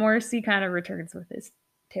 And Montmorency kind of returns with his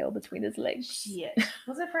tail between his legs. Shit.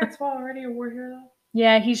 Wasn't Francois already a war hero though?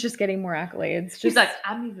 Yeah, he's just getting more accolades. He's like,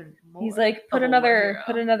 I'm even more. He's like, put another.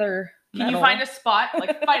 Can you find a spot?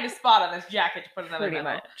 Like, find a spot on this jacket to put another Pretty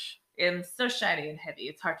medal. much. It's so shiny and heavy.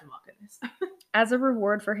 It's hard to walk in this. As a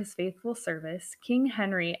reward for his faithful service, King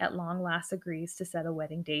Henry at long last agrees to set a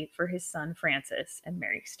wedding date for his son Francis and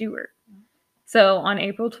Mary Stuart. So on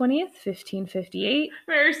April 20th, 1558...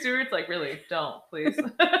 Mary Stuart's like, really, don't, please.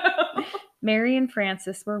 Mary and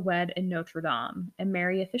Francis were wed in Notre Dame, and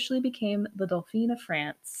Mary officially became the Dauphine of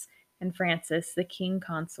France, and Francis the King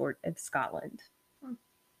Consort of Scotland.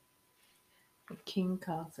 King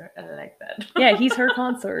Consort, I like that. Yeah, he's her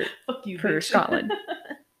consort for Scotland.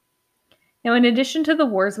 Now, in addition to the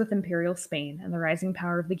wars with Imperial Spain and the rising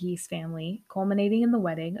power of the Guise family, culminating in the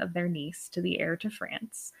wedding of their niece to the heir to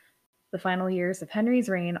France, the final years of Henry's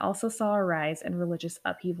reign also saw a rise in religious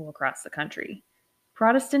upheaval across the country.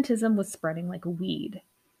 Protestantism was spreading like a weed.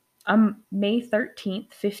 On May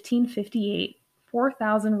 13th, 1558,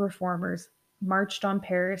 4,000 reformers marched on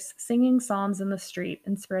Paris, singing psalms in the street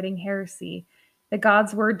and spreading heresy that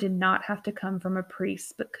God's word did not have to come from a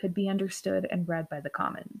priest but could be understood and read by the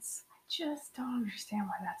commons. I just don't understand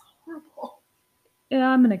why that's horrible. Yeah,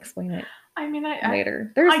 I'm going to explain it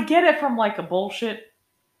later. I get it from like a bullshit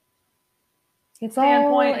It's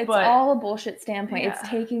standpoint, all a bullshit standpoint. Yeah. It's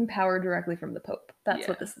taking power directly from the Pope. That's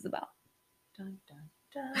what this is about. Dun,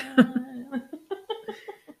 dun,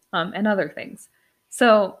 dun. And other things.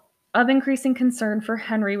 So, of increasing concern for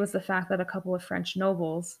Henry was the fact that a couple of French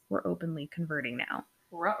nobles were openly converting now.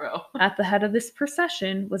 Ruh-roh. At the head of this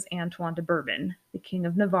procession was Antoine de Bourbon, the King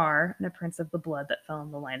of Navarre and a prince of the blood that fell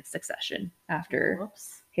in the line of succession after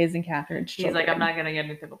his and Catherine's children. He's like, I'm not going to get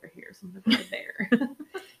anything over here, so I'm going to go there.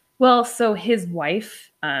 Well, so his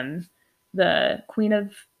wife, the Queen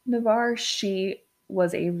of Navarre, she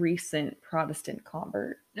was a recent Protestant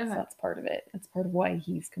convert. Okay. So that's part of it. That's part of why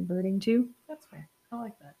he's converting too. That's fair. I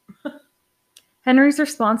like that. Henry's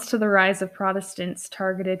response to the rise of Protestants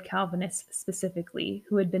targeted Calvinists specifically,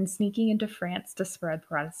 who had been sneaking into France to spread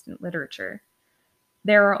Protestant literature.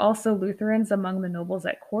 There are also Lutherans among the nobles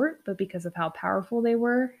at court, but because of how powerful they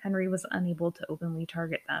were, Henry was unable to openly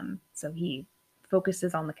target them, so he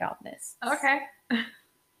focuses on the Calvinists. Okay.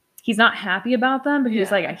 He's not happy about them, but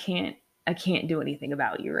he's like, I can't do anything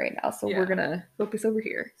about you right now, so we're gonna focus over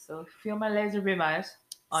here. So feel my laser beam eyes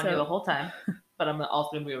on you the whole time, but I'm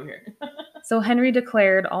also gonna be over here. So Henry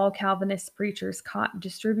declared all Calvinist preachers caught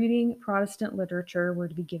distributing Protestant literature were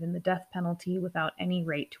to be given the death penalty without any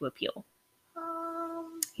right to appeal.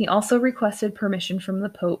 He also requested permission from the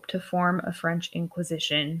Pope to form a French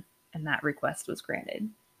Inquisition, and that request was granted.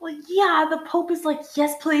 Well, yeah, the Pope is like,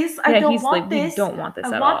 yes, please. I don't want this. We don't want this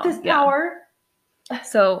at all. I want this power. Yeah.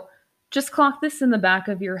 So just clock this in the back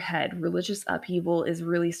of your head. Religious upheaval is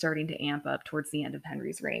really starting to amp up towards the end of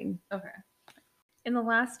Henry's reign. Okay. In the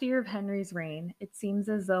last year of Henry's reign, it seems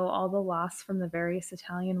as though all the loss from the various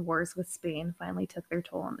Italian wars with Spain finally took their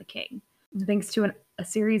toll on the king. Thanks to a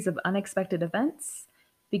series of unexpected events,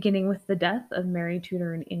 beginning with the death of Mary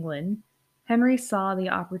Tudor in England, Henry saw the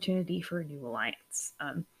opportunity for a new alliance.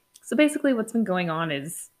 So basically what's been going on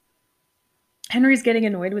is Henry's getting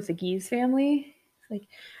annoyed with the Guise family. Like,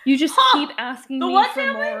 you just keep asking me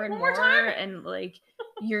for more and more, and like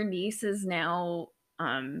your niece is now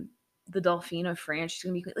the Dauphine of France. She's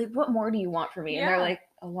gonna be like, what more do you want from me? And they're like,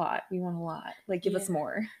 a lot. We want a lot. Like, give us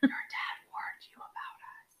more. Your dad warned you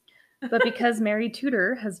about us. But because Mary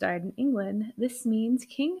Tudor has died in England, this means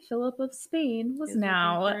King Philip of Spain was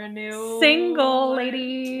now single,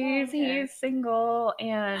 ladies. Okay. He's single,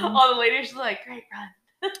 and all the ladies are like, great,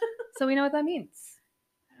 run. So we know what that means.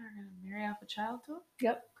 They're gonna marry off a child to him?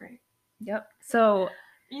 Yep. Great. Yep. So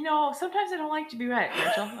sometimes I don't like to be right,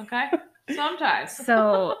 Rachel, okay? Sometimes.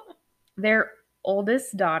 So their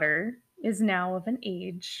oldest daughter is now of an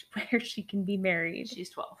age where she can be married. She's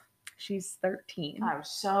 12. She's 13. I was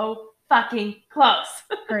so fucking close.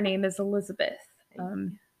 Her name is Elizabeth.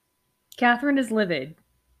 Catherine is livid.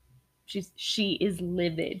 She is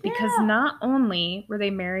livid because not only were they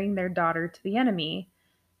marrying their daughter to the enemy,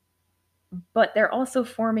 but they're also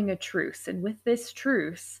forming a truce. And with this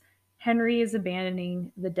truce, Henry is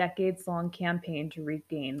abandoning the decades-long campaign to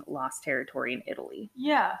regain lost territory in Italy.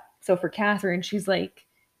 Yeah. So for Catherine, she's like,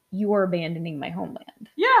 you are abandoning my homeland.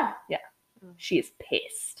 Yeah. Yeah. She is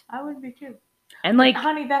pissed. I would be too. And like,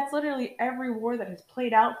 honey, that's literally every war that has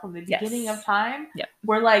played out from the beginning of time. Yep.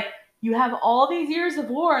 Where like you have all these years of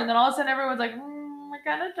war, and then all of a sudden everyone's like, we're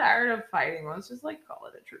kind of tired of fighting. Let's just like call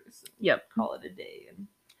it a truce. Yep. Call it a day. And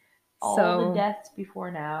all the deaths before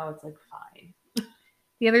now, it's like fine.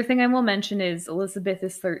 The other thing I will mention is Elizabeth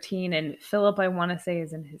is 13, and Philip, I want to say,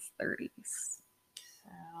 is in his 30s.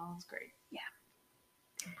 Sounds great. Yeah.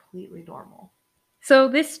 Completely normal. So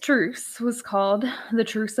this truce was called the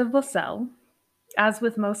Truce of Lasselle. As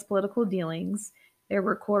with most political dealings, there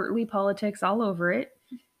were courtly politics all over it.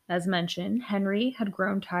 As mentioned, Henry had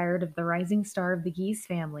grown tired of the rising star of the Guise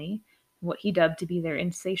family, what he dubbed to be their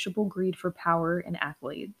insatiable greed for power and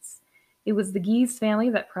accolades. It was the Guise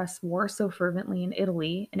family that pressed war so fervently in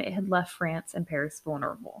Italy, and it had left France and Paris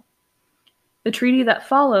vulnerable. The treaty that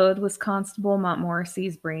followed was Constable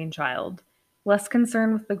Montmorency's brainchild. Less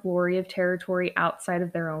concerned with the glory of territory outside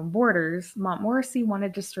of their own borders, Montmorency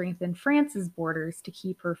wanted to strengthen France's borders to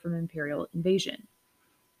keep her from imperial invasion.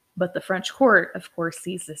 But the French court, of course,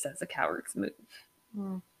 sees this as a coward's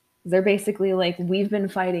move. They're basically like, we've been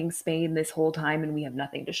fighting Spain this whole time and we have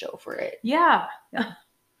nothing to show for it. Yeah.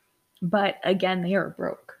 But again, they are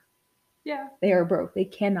broke. Yeah. They are broke. They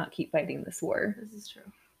cannot keep fighting this war. This is true.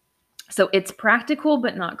 So it's practical,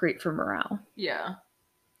 but not great for morale. Yeah.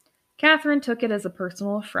 Catherine took it as a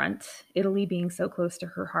personal affront, Italy being so close to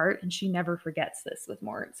her heart, and she never forgets this with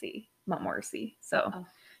Montmorency. So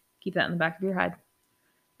keep that in the back of your head.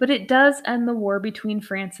 But it does end the war between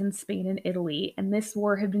France and Spain and Italy, and this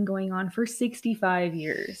war had been going on for 65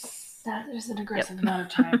 years. That is an aggressive amount of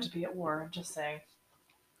time to be at war, I'm just saying.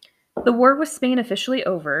 The war with Spain officially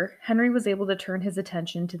over, Henry was able to turn his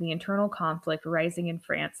attention to the internal conflict rising in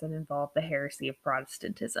France that involved the heresy of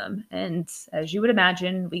Protestantism. And as you would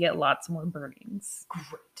imagine, we get lots more burnings.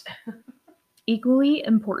 Great. Equally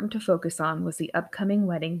important to focus on was the upcoming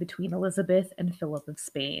wedding between Elizabeth and Philip of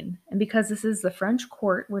Spain. And because this is the French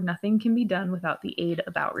court where nothing can be done without the aid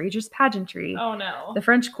of outrageous pageantry, the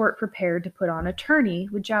French court prepared to put on a tourney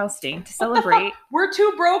with jousting to celebrate. We're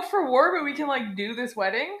too broke for war, but we can like do this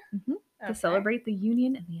wedding? To celebrate the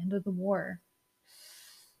union and the end of the war.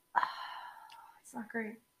 It's not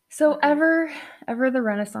great. So ever the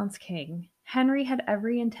Renaissance king, Henry had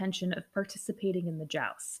every intention of participating in the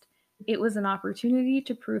joust. It was an opportunity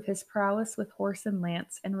to prove his prowess with horse and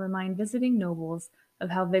lance and remind visiting nobles of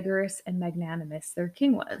how vigorous and magnanimous their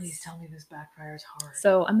king was. Please tell me this backfires hard.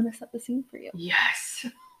 So I'm going to set the scene for you. Yes.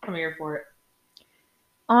 I'm here for it.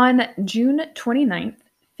 On June 29th,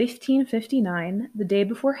 1559, the day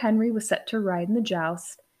before Henry was set to ride in the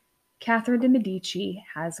joust, Catherine de' Medici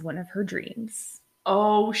has one of her dreams.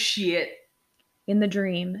 Oh, shit. In the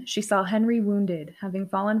dream, she saw Henry wounded, having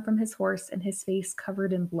fallen from his horse and his face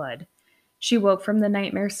covered in blood. She woke from the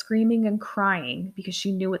nightmare screaming and crying because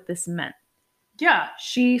she knew what this meant. Yeah.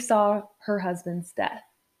 She saw her husband's death.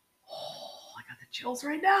 Oh, I got the chills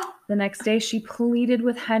right now. The next day, she pleaded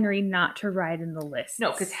with Henry not to ride in the lists.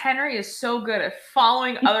 No, because Henry is so good at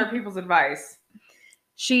following other people's advice.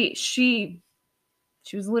 She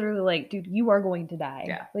was literally like, dude, you are going to die.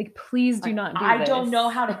 Yeah. Like, please do not do this. I don't know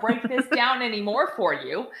how to break this down anymore for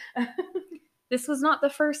you. This was not the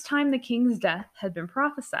first time the king's death had been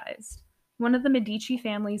prophesied. One of the Medici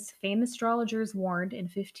family's famous astrologers warned in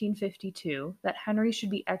 1552 that Henry should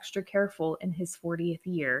be extra careful in his 40th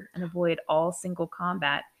year and avoid all single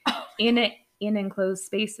combat in enclosed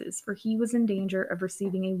spaces, for he was in danger of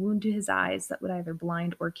receiving a wound to his eyes that would either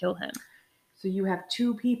blind or kill him. So you have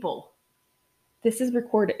two people. This is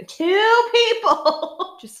recorded. Two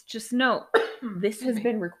people. Just note, this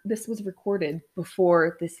was recorded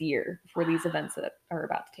before this year, before these events that are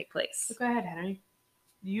about to take place. So go ahead, Henry.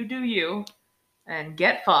 You do you, and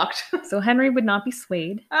get fucked. So Henry would not be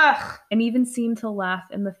swayed, Ugh. and even seemed to laugh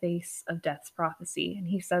in the face of death's prophecy. And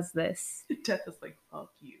he says this: Death is like,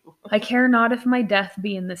 fuck you. I care not if my death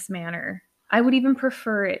be in this manner. I would even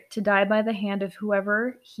prefer it to die by the hand of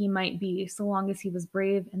whoever he might be, so long as he was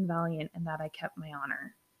brave and valiant and that I kept my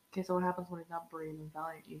honor. Okay, so what happens when you're not brave and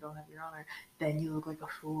valiant? You don't have your honor. Then you look like a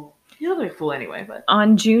fool. You look like a fool anyway, but...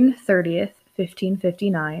 On June 30th,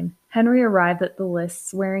 1559, Henry arrived at the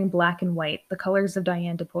lists wearing black and white, the colors of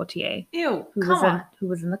Diane de Poitiers, Ew, who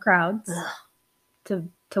was in the crowds to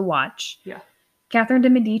watch. Yeah. Catherine de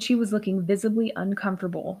Medici was looking visibly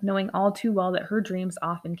uncomfortable, knowing all too well that her dreams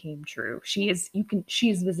often came true. She is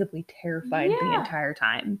visibly terrified the entire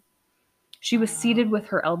time. She was seated with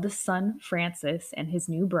her eldest son, Francis, and his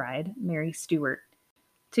new bride, Mary Stuart.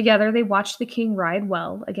 Together, they watched the king ride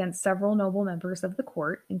well against several noble members of the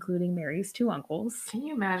court, including Mary's two uncles. Can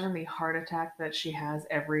you imagine the heart attack that she has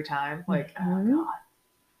every time? Like, oh God.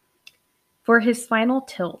 For his final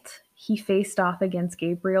tilt, he faced off against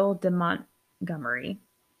Gabriel de Montgomery.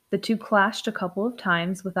 The two clashed a couple of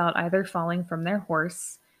times without either falling from their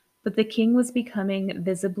horse, but the king was becoming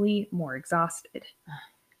visibly more exhausted.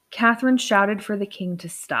 Catherine shouted for the king to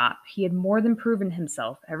stop. He had more than proven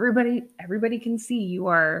himself. Everybody can see you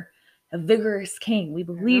are a vigorous king. We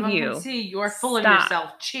believe Everyone you. Can see you are full of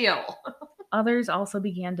yourself. Chill. Others also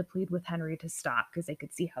began to plead with Henry to stop because they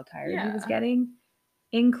could see how tired he was getting,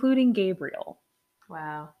 including Gabriel.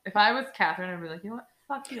 Wow. If I was Catherine, I'd be like, you know what?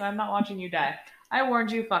 Fuck you. I'm not watching you die. I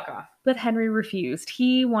warned you. Fuck off. But Henry refused.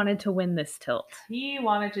 He wanted to win this tilt. He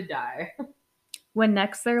wanted to die. When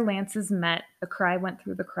next their lances met, a cry went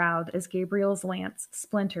through the crowd as Gabriel's lance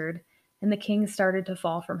splintered and the king started to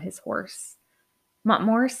fall from his horse.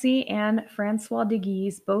 Montmorency and Francois de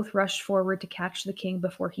Guise both rushed forward to catch the king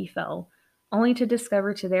before he fell, only to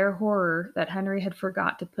discover to their horror that Henry had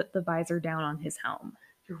forgot to put the visor down on his helm.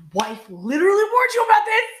 Your wife literally warned you about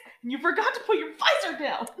this, and you forgot to put your visor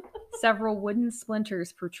down. Several wooden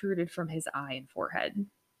splinters protruded from his eye and forehead.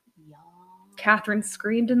 Yeah. Catherine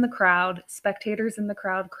screamed in the crowd, spectators in the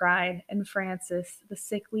crowd cried, and Francis, the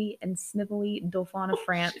sickly and snivelly Dauphin of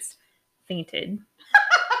France, fainted.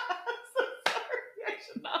 I'm so sorry. I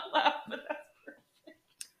should not laugh, but that's perfect.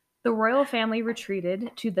 The royal family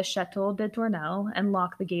retreated to the Château de Tournelle and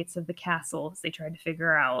locked the gates of the castle as they tried to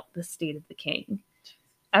figure out the state of the king.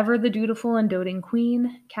 Ever the dutiful and doting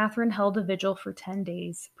queen, Catherine held a vigil for 10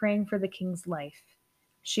 days, praying for the king's life.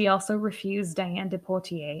 She also refused Diane de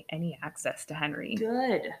Poitiers any access to Henry.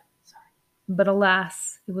 Good. Sorry. But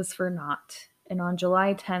alas, it was for naught. And on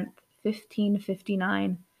July 10th,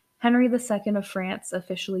 1559, Henry II of France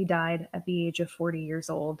officially died at the age of 40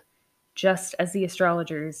 years old, just as the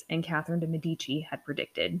astrologers and Catherine de Medici had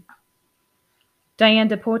predicted. Diane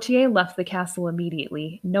de Poitiers left the castle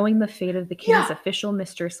immediately, knowing the fate of the king's official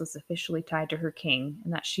mistress was officially tied to her king,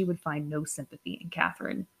 and that she would find no sympathy in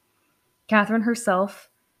Catherine. Catherine herself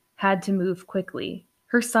had to move quickly.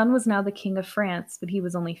 Her son was now the king of France, but he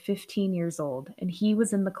was only 15 years old, and he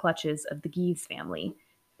was in the clutches of the Guise family,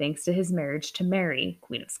 thanks to his marriage to Mary,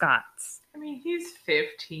 Queen of Scots. I mean, he's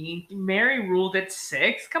 15. Mary ruled at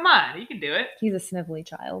 6. Come on, you can do it. He's a snivelly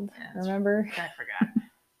child, remember? I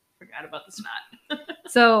forgot about the snot.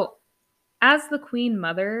 So, as the queen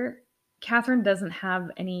mother, Catherine doesn't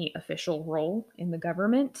have any official role in the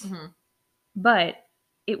government, but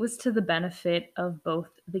it was to the benefit of both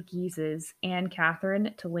the Guises and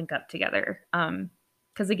Catherine to link up together.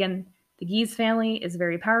 Because again, the Guise family is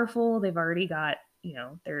very powerful. They've already got,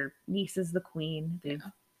 their niece is the queen. They've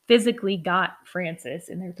physically got Francis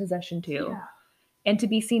in their possession too. Yeah. And to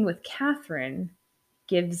be seen with Catherine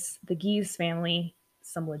gives the Guise family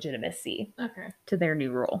some legitimacy to their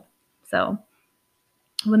new role. So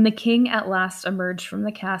when the king at last emerged from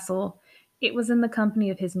the castle, it was in the company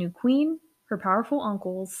of his new queen, her powerful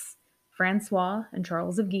uncles, Francois and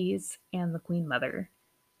Charles of Guise, and the queen mother.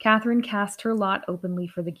 Catherine cast her lot openly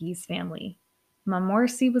for the Guise family.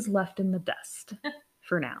 Montmorency was left in the dust,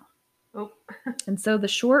 for now. Oh. And so the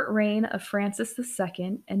short reign of Francis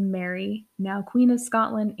II and Mary, now Queen of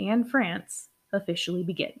Scotland and France, officially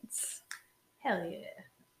begins. Hell yeah.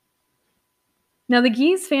 Now the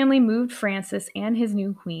Guise family moved Francis and his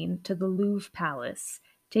new queen to the Louvre Palace,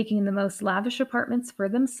 taking the most lavish apartments for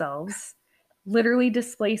themselves, literally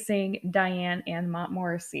displacing Diane and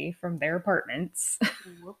Montmorency from their apartments.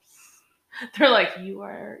 Whoops. They're like, you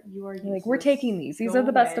are like, we're taking these. These are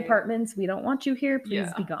the best apartments. We don't want you here. Please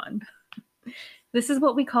be gone. This is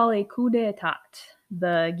what we call a coup d'etat.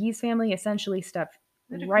 The Guise family essentially stepped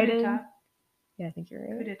right in. Yeah, I think you're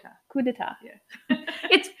right. Coup d'etat. Coup d'etat. Yeah.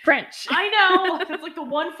 It's French. I know. That's like the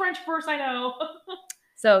one French verse I know.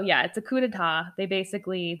 So yeah, it's a coup d'etat. The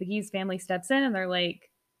Guise family steps in and they're like,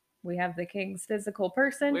 we have the king's physical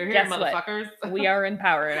person. We're here, guess motherfuckers. What? We are in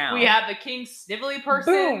power now. We have the king's snivelly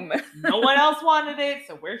person. Boom. No one else wanted it,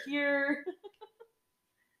 so we're here.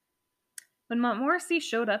 When Montmorency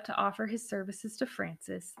showed up to offer his services to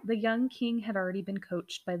Francis, the young king had already been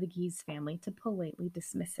coached by the Guise family to politely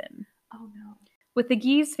dismiss him. Oh no. With the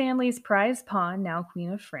Guise family's prized pawn now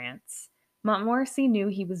Queen of France, Montmorency knew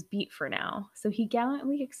he was beat for now, so he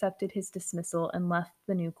gallantly accepted his dismissal and left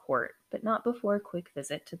the new court, but not before a quick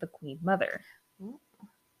visit to the Queen Mother. Ooh.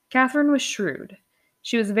 Catherine was shrewd.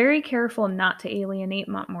 She was very careful not to alienate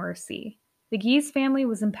Montmorency. The Guise family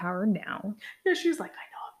was in power now. Yeah, she was like, I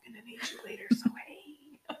know I'm gonna need you later, so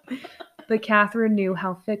hey. But Catherine knew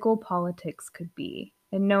how fickle politics could be,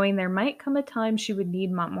 and knowing there might come a time she would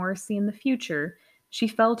need Montmorency in the future, she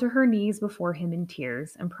fell to her knees before him in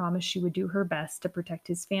tears and promised she would do her best to protect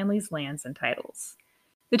his family's lands and titles.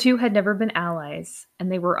 The two had never been allies,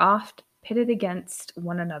 and they were oft pitted against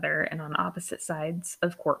one another and on opposite sides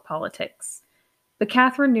of court politics. But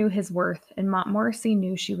Catherine knew his worth, and Montmorency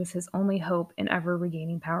knew she was his only hope in ever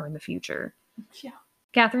regaining power in the future. Yeah.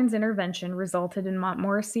 Catherine's intervention resulted in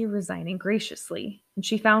Montmorency resigning graciously, and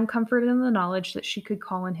she found comfort in the knowledge that she could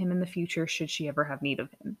call on him in the future should she ever have need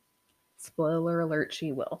of him. Spoiler alert,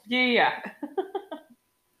 she will. Yeah.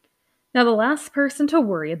 Now, the last person to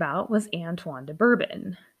worry about was Antoine de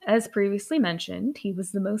Bourbon. As previously mentioned, he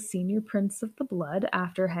was the most senior prince of the blood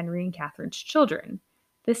after Henry and Catherine's children.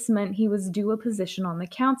 This meant he was due a position on the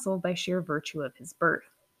council by sheer virtue of his birth.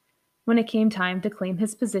 When it came time to claim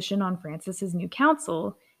his position on Francis's new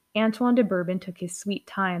council, Antoine de Bourbon took his sweet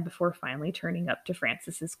time before finally turning up to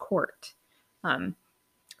Francis's court.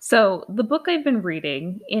 So the book I've been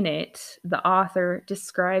reading, in it, the author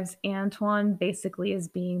describes Antoine basically as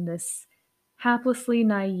being this haplessly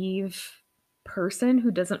naive person who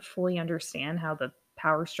doesn't fully understand how the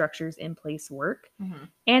power structures in place work,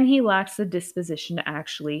 and he lacks the disposition to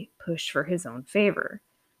actually push for his own favor.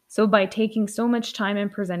 So by taking so much time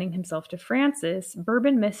and presenting himself to Francis,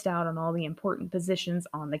 Bourbon missed out on all the important positions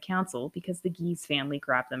on the council because the Guise family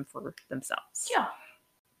grabbed them for themselves. Yeah.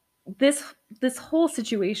 This whole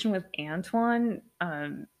situation with Antoine,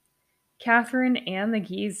 Catherine and the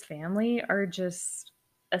Guise family are just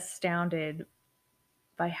astounded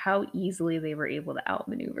by how easily they were able to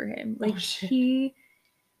outmaneuver him. Like, he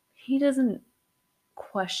doesn't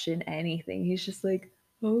question anything. He's just like,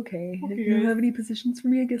 okay, if you don't have any positions for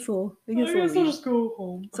me, I guess I'll just go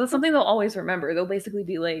home. So it's something they'll always remember. They'll basically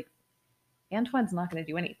be like, Antoine's not going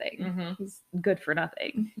to do anything. He's good for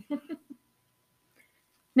nothing.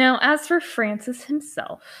 Now, as for Francis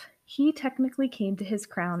himself, he technically came to his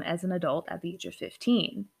crown as an adult at the age of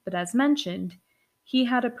 15, but as mentioned, he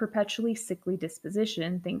had a perpetually sickly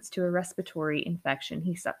disposition thanks to a respiratory infection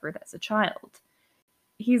he suffered as a child.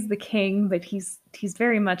 He's the king, but he's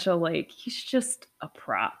very much he's just a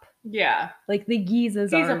prop. Yeah. Like, the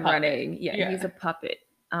Guises are running. Yeah, he's a puppet.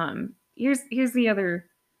 Here's the other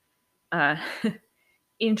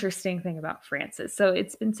interesting thing about Francis. So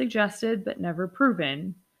it's been suggested, but never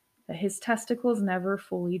proven, that his testicles never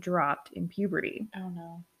fully dropped in puberty. Oh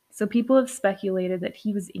no. So people have speculated that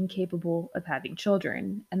he was incapable of having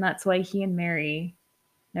children, and that's why he and Mary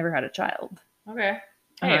never had a child. Okay.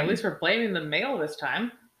 Hey, at least we're blaming the male this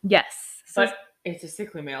time. Yes. But it's a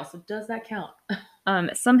sickly male, so does that count?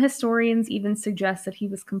 Some historians even suggest that he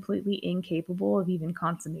was completely incapable of even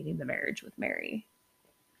consummating the marriage with Mary.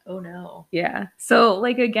 Oh no. Yeah. So,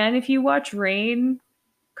 again, if you watch Reign,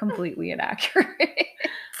 completely inaccurate.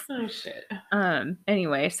 Oh shit.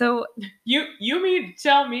 Anyway, so you mean to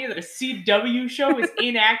tell me that a CW show is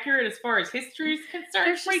inaccurate as far as history is concerned?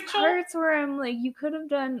 There's just parts where I'm like, you could have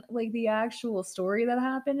done the actual story that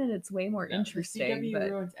happened, and it's way more interesting. The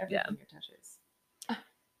CW ruins everything it touches.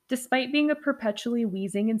 Despite being a perpetually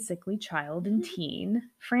wheezing and sickly child and teen,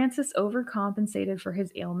 Francis overcompensated for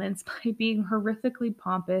his ailments by being horrifically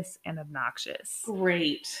pompous and obnoxious.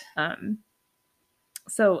 Great.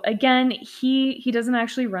 So again, he doesn't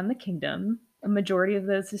actually run the kingdom. A majority of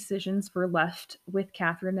those decisions were left with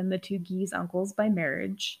Catherine and the two Guise uncles by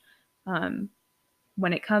marriage. When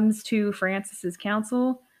it comes to Francis's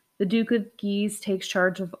council, the Duke of Guise takes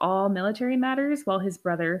charge of all military matters, while his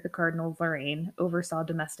brother, the Cardinal of Lorraine, oversaw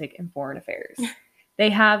domestic and foreign affairs. They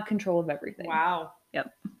have control of everything. Wow.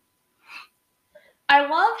 Yep. I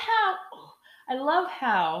love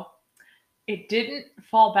how it didn't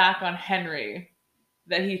fall back on Henry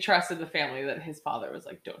that he trusted the family, that his father was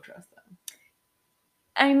like, don't trust them.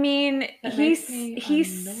 I mean, he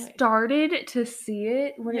started to see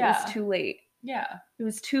it when it was too late. Yeah. It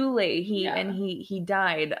was too late. He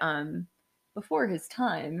died before his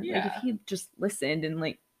time. Yeah. If he just listened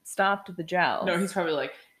and stopped the joust. No, he's probably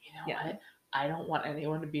like, you know what? I don't want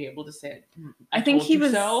anyone to be able to say, I think told he you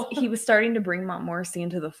was so. he was starting to bring Montmorency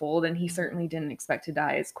into the fold, and he certainly didn't expect to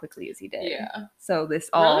die as quickly as he did. Yeah. So this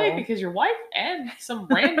all Really? Because your wife and some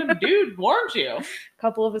random dude warned you.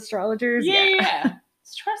 couple of astrologers. Yeah.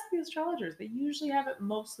 Trust the astrologers. They usually have it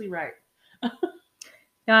mostly right.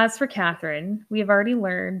 Now, as for Catherine, we have already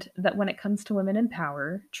learned that when it comes to women in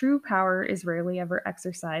power, true power is rarely ever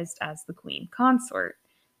exercised as the queen consort.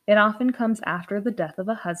 It often comes after the death of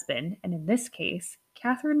a husband, and in this case,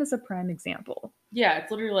 Catherine is a prime example. Yeah,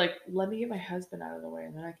 it's literally like, let me get my husband out of the way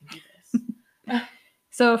and then I can do this.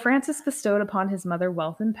 So, Francis bestowed upon his mother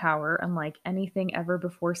wealth and power unlike anything ever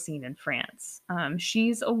before seen in France.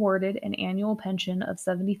 She's awarded an annual pension of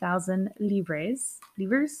 70,000 livres.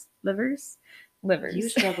 Livers? You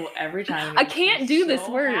struggle every time. I can't do this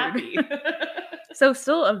word. Happy. So,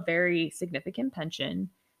 still a very significant pension.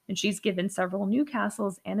 And she's given several new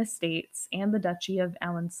castles and estates and the Duchy of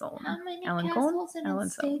Alençon. How many Alençon? castles and Alençon.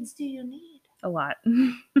 estates do you need? A lot.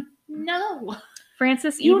 No.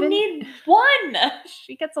 Francis You even need one.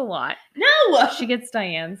 she gets a lot. No. She gets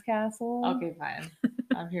Diane's castle. Okay, fine.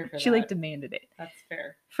 I'm here for that. She like demanded it. That's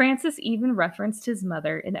fair. Francis even referenced his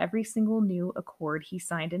mother in every single new accord he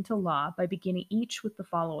signed into law by beginning each with the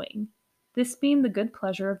following: "This being the good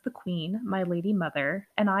pleasure of the Queen, my lady mother,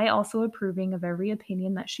 and I also approving of every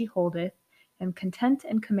opinion that she holdeth, am content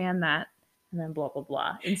and command that," and then blah blah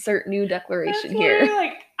blah. Insert new declaration That's here.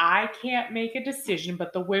 like, I can't make a decision,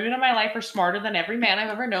 but the women in my life are smarter than every man I've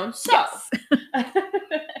ever known. So Yes.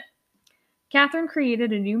 Catherine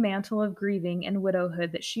created a new mantle of grieving and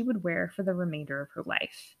widowhood that she would wear for the remainder of her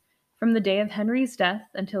life. From the day of Henry's death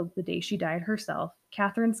until the day she died herself,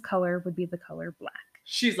 Catherine's color would be the color black.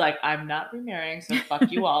 She's like, I'm not remarrying, so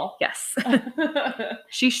fuck you all. Yes.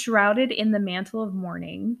 She's shrouded in the mantle of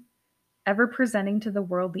mourning, ever presenting to the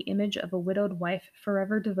world the image of a widowed wife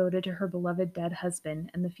forever devoted to her beloved dead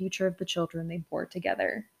husband and the future of the children they bore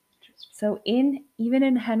together. So even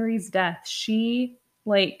in Henry's death, she,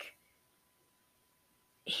 like,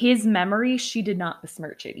 his memory, she did not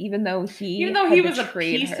besmirch it, even though he was a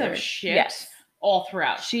piece of shit. Yes. All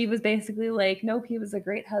throughout. She was basically like, nope, he was a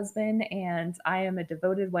great husband, and I am a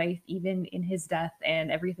devoted wife, even in his death, and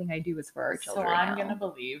everything I do is for our children. So I'm going to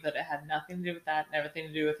believe that it had nothing to do with that and everything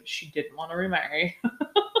to do with she didn't want to remarry.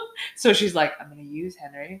 So she's like, I'm going to use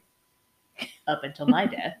Henry up until my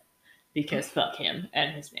death because fuck him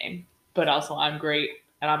and his name. But also, I'm great,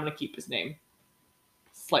 and I'm going to keep his name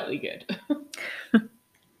slightly good.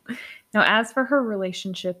 Now, as for her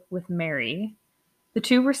relationship with Mary, the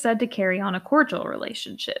two were said to carry on a cordial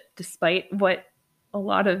relationship, despite what a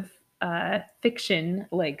lot of fiction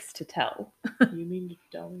likes to tell. You mean to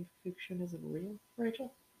tell me fiction isn't real,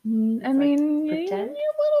 Rachel? I mean, pretend? a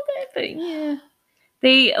little bit, but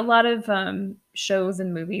yeah. A lot of shows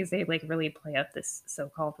and movies, they like really play up this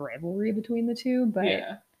so-called rivalry between the two, but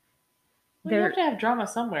yeah. Well, you have to have drama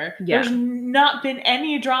somewhere. Yeah. There's not been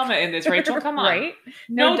any drama in this, Rachel. Come on. Right?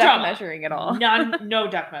 No duck drama. measuring at all. No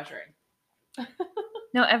duck measuring.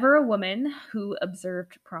 Now, ever a woman who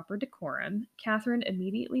observed proper decorum, Catherine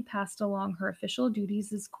immediately passed along her official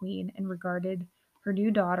duties as queen and regarded her new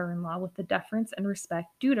daughter-in-law with the deference and respect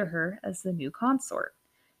due to her as the new consort.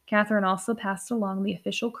 Catherine also passed along the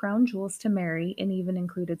official crown jewels to Mary and even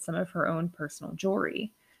included some of her own personal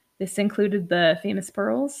jewelry. This included the famous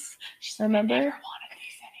pearls. Remember? I never wanted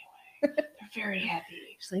these anyway. They're very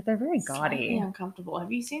heavy. She's like, they're very gaudy. Slightly uncomfortable.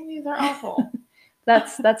 Have you seen these? They're awful.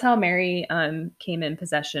 That's how Mary came in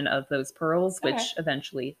possession of those pearls, which Okay.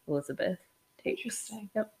 eventually Elizabeth takes.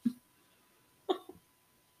 Interesting. Yep.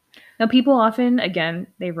 Now, people often, again,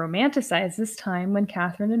 they romanticize this time when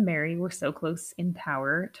Catherine and Mary were so close in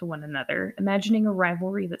power to one another, imagining a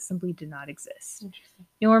rivalry that simply did not exist. Interesting.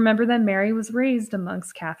 You'll remember that Mary was raised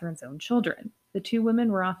amongst Catherine's own children. The two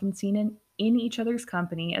women were often seen in each other's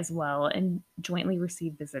company as well and jointly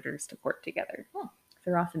received visitors to court together. Huh.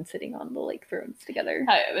 They're often sitting on the like thrones together.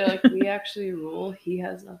 Hi, they're like, we actually rule. He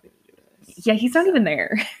has nothing to do with this. Yeah, he's not even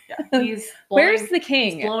there. Yeah, he's Where's the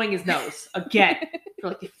king? He's blowing his nose again for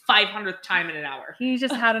like the 500th time in an hour. He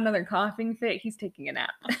just had another coughing fit. He's taking a nap.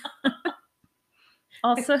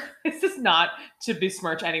 Also, This is not to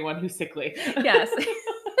besmirch anyone who's sickly. yes,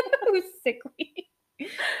 who's sickly.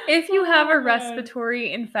 If you have a Oh, man.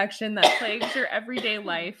 respiratory infection that plagues your everyday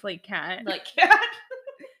life, like Kat, Like, cat.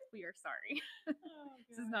 we are sorry. Oh,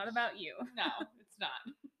 This is not about you. No, it's not.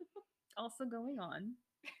 Also going on,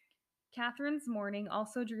 Catherine's mourning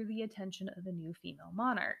also drew the attention of a new female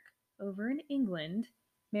monarch. Over in England,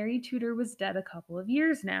 Mary Tudor was dead a couple of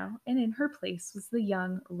years now, and in her place was the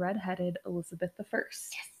young, red-headed Elizabeth I. Yes.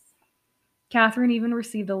 Catherine even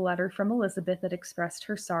received a letter from Elizabeth that expressed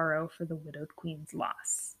her sorrow for the widowed queen's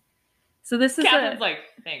loss. So this is Catherine's like,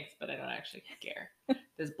 thanks, but I don't actually care.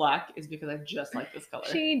 This black is because I just like this color.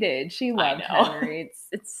 She did. She loved know. Henry.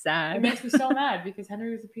 It's sad. It makes me so mad because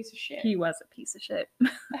Henry was a piece of shit. He was a piece of shit.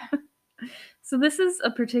 So this is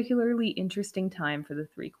a particularly interesting time for the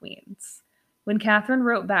three queens. When Catherine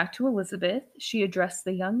wrote back to Elizabeth, she addressed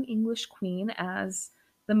the young English queen as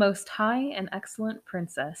the most high and excellent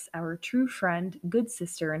princess, our true friend, good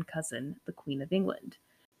sister, and cousin, the Queen of England.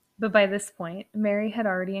 But by this point, Mary had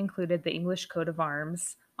already included the English coat of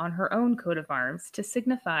arms on her own coat of arms to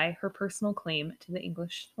signify her personal claim to the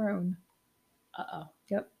English throne. Uh-oh.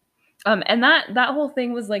 Yep. And that whole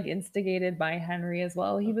thing was like instigated by Henry as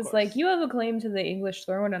well. He was like, you have a claim to the English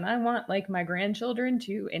throne, and I want like my grandchildren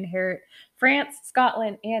to inherit France,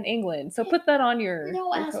 Scotland, and England. So put that on your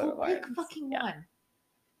asshole, pick fucking one.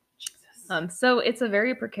 Jesus. So it's a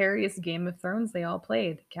very precarious Game of Thrones they all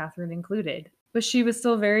played, Catherine included. But she was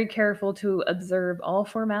still very careful to observe all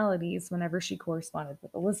formalities whenever she corresponded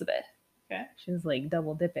with Elizabeth. Okay. She was like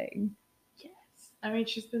double dipping. Yes. I mean,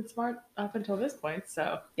 she's been smart up until this point,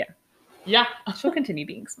 so. Yeah. Yeah. She'll continue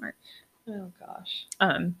being smart. Oh, gosh.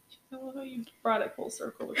 I love how you brought it full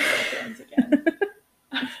circle with Game of Thrones again.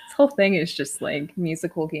 This whole thing is just like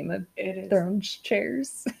musical Game of Thrones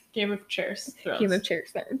chairs. Game of chairs. Thrones. Game of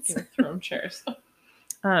chairs. Thrones. Game of throne chairs.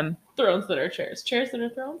 Thrones that are chairs. Chairs that are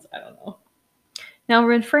thrones? I don't know. Now,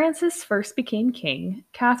 when Francis first became king,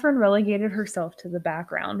 Catherine relegated herself to the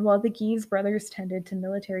background while the Guise brothers tended to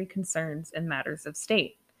military concerns and matters of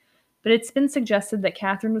state. But it's been suggested that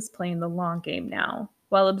Catherine was playing the long game now.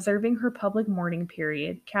 While observing her public mourning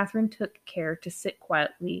period, Catherine took care to sit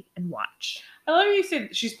quietly and watch. I love you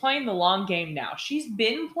said she's playing the long game now. She's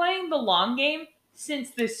been playing the long game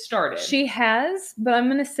since this started. She has, but I'm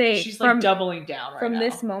going to say she's like doubling down from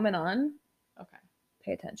this moment on. Okay.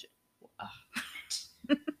 Pay attention.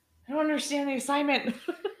 I don't understand the assignment.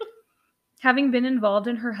 Having been involved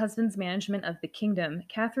in her husband's management of the kingdom,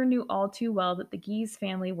 Catherine knew all too well that the Guise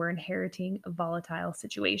family were inheriting a volatile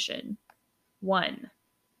situation. 1.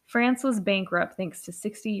 France was bankrupt thanks to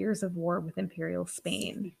 60 years of war with Imperial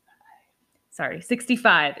Spain.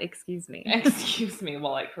 65, excuse me. Excuse me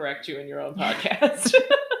while I correct you in your own podcast.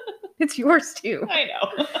 It's yours too. I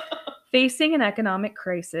know. Facing an economic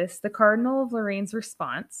crisis, the Cardinal of Lorraine's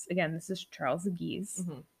response, again, this is Charles of Guise,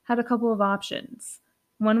 had a couple of options.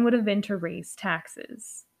 One would have been to raise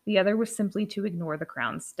taxes. The other was simply to ignore the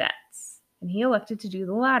crown's debts. And he elected to do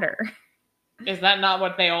the latter. Is that not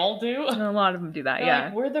what they all do? And a lot of them do that, They're yeah.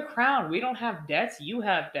 Like, we're the crown. We don't have debts. You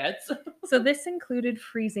have debts. So this included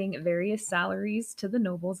freezing various salaries to the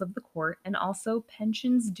nobles of the court and also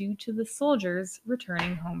pensions due to the soldiers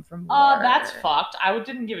returning home from war. That's fucked. I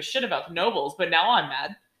didn't give a shit about the nobles, but now I'm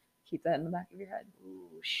mad. Keep that in the back of your head. Ooh,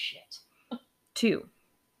 shit. 2.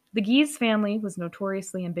 The Guise family was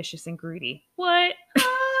notoriously ambitious and greedy. What?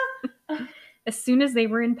 As soon as they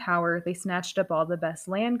were in power, they snatched up all the best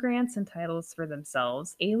land grants and titles for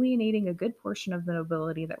themselves, alienating a good portion of the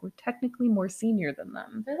nobility that were technically more senior than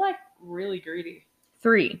them. They're like really greedy.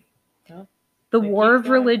 3. Oh, the war of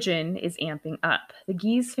religion is amping up. The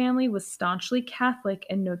Guise family was staunchly Catholic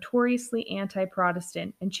and notoriously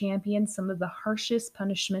anti-Protestant and championed some of the harshest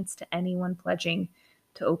punishments to anyone pledging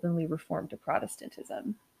to openly reform to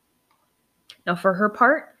Protestantism. Now, for her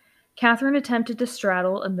part, Catherine attempted to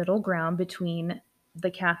straddle a middle ground between the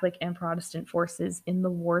Catholic and Protestant forces in the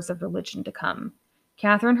wars of religion to come.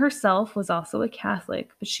 Catherine herself was also a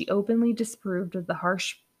Catholic, but she openly disapproved of the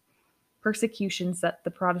harsh persecutions that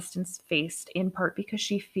the Protestants faced, in part because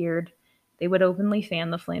she feared they would openly fan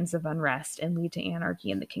the flames of unrest and lead to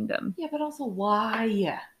anarchy in the kingdom. Yeah, but also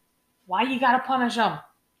why? Why you gotta punish them?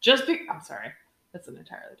 I'm sorry. That's an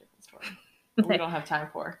entirely different story. We don't have time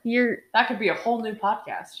for. That could be a whole new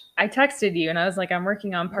podcast. I texted you and I was like, I'm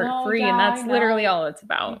working on part 3, and that's literally all it's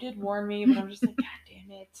about. You did warn me, but I'm just like, God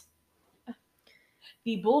damn it.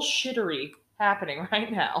 The bullshittery happening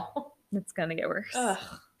right now. It's gonna get worse. Ugh.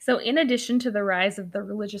 So in addition to the rise of the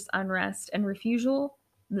religious unrest and refusal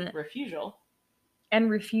to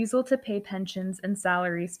pay pensions and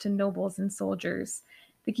salaries to nobles and soldiers,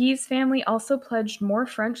 the Guise family also pledged more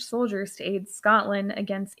French soldiers to aid Scotland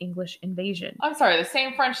against English invasion. I'm sorry, the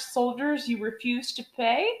same French soldiers you refused to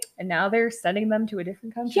pay? And now they're sending them to a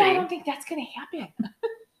different country. Yeah, I don't think that's going to happen.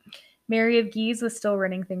 Mary of Guise was still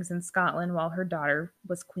running things in Scotland while her daughter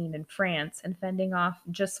was queen in France and fending off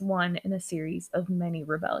just one in a series of many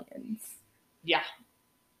rebellions. Yeah.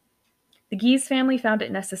 The Guise family found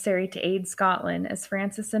it necessary to aid Scotland as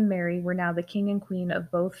Francis and Mary were now the king and queen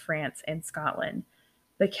of both France and Scotland.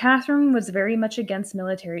 But Catherine was very much against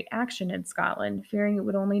military action in Scotland, fearing it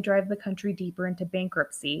would only drive the country deeper into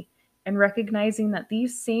bankruptcy, and recognizing that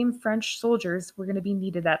these same French soldiers were going to be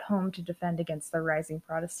needed at home to defend against the rising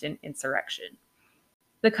Protestant insurrection.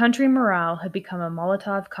 The country morale had become a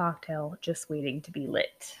Molotov cocktail just waiting to be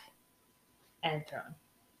lit. And thrown.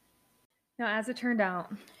 Now, as it turned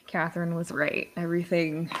out, Catherine was right.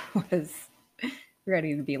 Everything was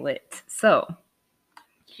ready to be lit. So,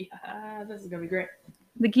 yeah, this is going to be great.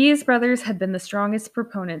 The Guise brothers had been the strongest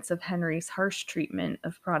proponents of Henry's harsh treatment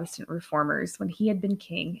of Protestant reformers when he had been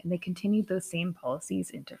king, and they continued those same policies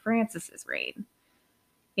into Francis's reign.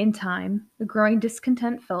 In time, the growing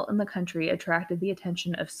discontent felt in the country attracted the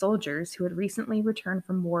attention of soldiers who had recently returned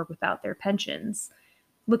from war without their pensions,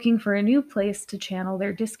 looking for a new place to channel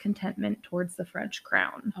their discontentment towards the French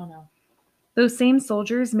crown. Oh no. Those same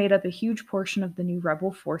soldiers made up a huge portion of the new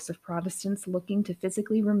rebel force of Protestants looking to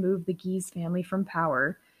physically remove the Guise family from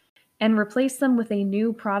power and replace them with a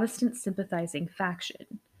new Protestant sympathizing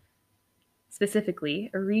faction.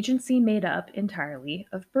 Specifically, a regency made up entirely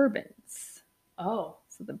of Bourbons. Oh.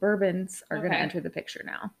 So the Bourbons are going to enter the picture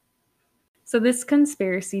now. So this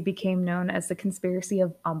conspiracy became known as the Conspiracy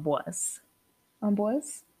of Amboise.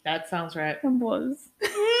 Amboise? That sounds right. Amboise.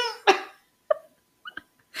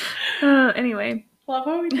 Anyway. Love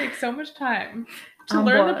how we take so much time to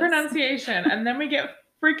learn the pronunciation, and then we get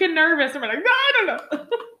freaking nervous, and we're like, no, I don't know.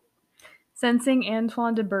 Sensing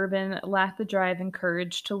Antoine de Bourbon lacked the drive and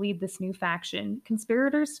courage to lead this new faction,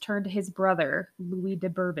 conspirators turned to his brother, Louis de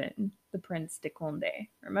Bourbon, the Prince de Condé.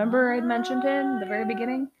 Remember I mentioned him at the very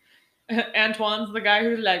beginning? Antoine's the guy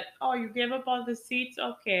who's like, oh, you gave up all the seats?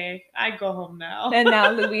 Okay, I go home now. And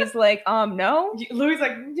now Louis is like, no. Louis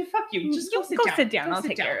like, fuck you. Just go sit down. I'll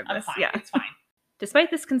take care of this. Fine. Yeah. It's fine.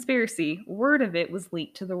 Despite this conspiracy, word of it was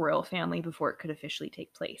leaked to the royal family before it could officially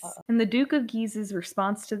take place. And the Duke of Guise's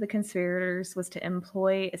response to the conspirators was to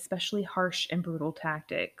employ especially harsh and brutal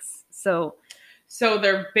tactics. So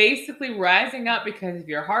they're basically rising up because of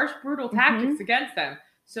your harsh, brutal tactics against them.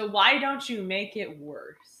 So why don't you make it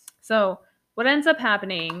worse? So what ends up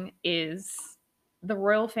happening is the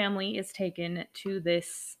royal family is taken to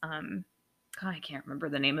this, I can't remember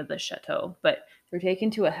the name of the chateau, but they're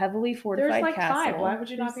taken to a heavily fortified castle. 5. Why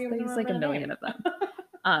would you not be able to remember There's like a million of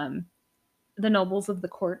them. The nobles of the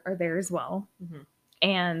court are there as well. Mm-hmm.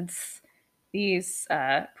 And these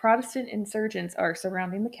Protestant insurgents are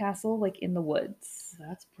surrounding the castle like in the woods.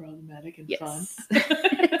 That's problematic and fun.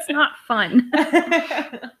 It's not fun.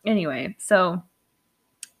 Anyway, so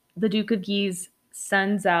the Duke of Guise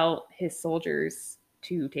sends out his soldiers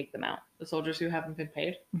to take them out. The soldiers who haven't been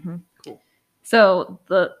paid? Mm-hmm. Cool. So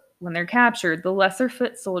when they're captured, the lesser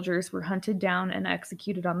foot soldiers were hunted down and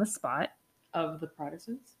executed on the spot. Of the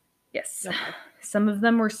Protestants? Yes. Okay. Some of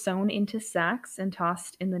them were sewn into sacks and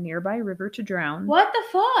tossed in the nearby river to drown. What the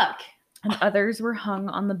fuck? And others were hung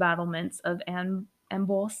on the battlements of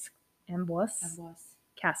Amboise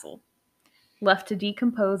Castle, left to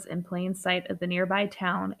decompose in plain sight of the nearby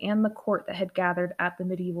town and the court that had gathered at the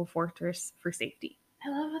medieval fortress for safety. I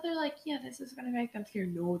love how they're like, yeah, this is going to make them fear.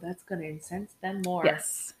 No, that's going to incense them more.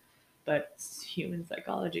 Yes. But human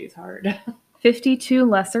psychology is hard. 52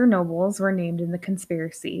 lesser nobles were named in the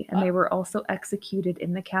conspiracy, and they were also executed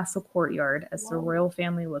in the castle courtyard as the royal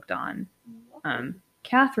family looked on.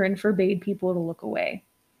 Catherine forbade people to look away.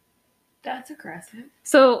 That's aggressive.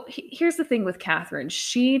 So here's the thing with Catherine.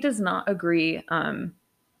 She does not agree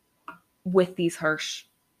with these harsh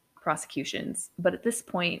prosecutions, but at this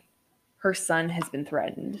point, her son has been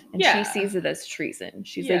threatened, and she sees it as treason.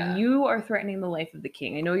 She's like, you are threatening the life of the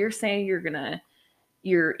king. I know you're saying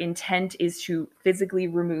your intent is to physically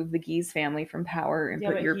remove the Guise family from power and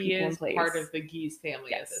put your people in place. He is part of the Guise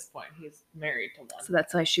family at this point. He's married to one. So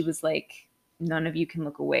that's why she was like, none of you can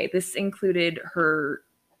look away. This included her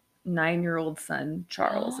 9-year-old son,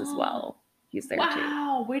 Charles, as well. He's there too.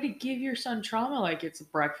 Wow, way to give your son trauma like it's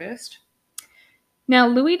breakfast. Now,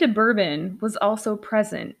 Louis de Bourbon was also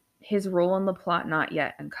present, his role in the plot not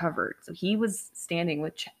yet uncovered. So he was standing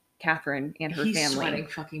with Catherine and her family. He's sweating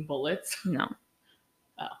fucking bullets. No.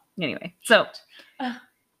 Oh. Anyway, so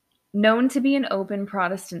known to be an open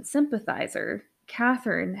Protestant sympathizer,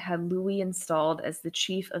 Catherine had Louis installed as the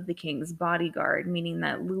chief of the king's bodyguard, meaning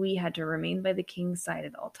that Louis had to remain by the king's side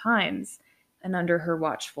at all times and under her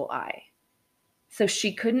watchful eye. So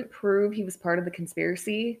she couldn't prove he was part of the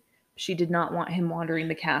conspiracy. She did not want him wandering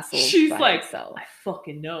the castle. She's like, himself. I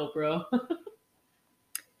fucking know, bro.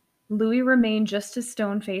 Louis remained just as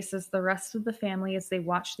stone-faced as the rest of the family as they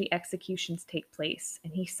watched the executions take place,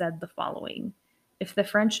 and he said the following: "If the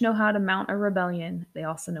French know how to mount a rebellion, they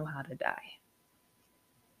also know how to die."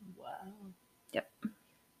 Wow. Yep.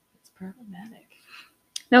 problematic.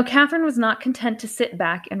 Now, Catherine was not content to sit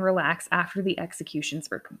back and relax after the executions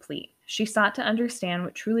were complete. She sought to understand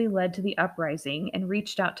what truly led to the uprising and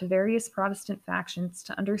reached out to various Protestant factions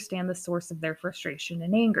to understand the source of their frustration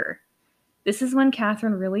and anger. This is when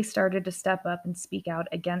Catherine really started to step up and speak out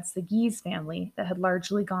against the Guise family that had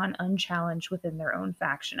largely gone unchallenged within their own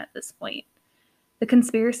faction at this point. The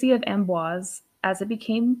conspiracy of Amboise, as it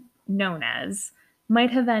became known as,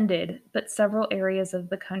 might have ended, but several areas of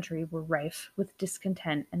the country were rife with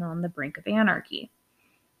discontent and on the brink of anarchy.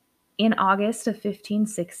 In August of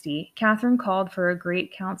 1560, Catherine called for a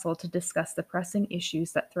great council to discuss the pressing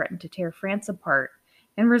issues that threatened to tear France apart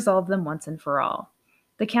and resolve them once and for all.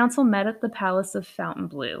 The council met at the Palace of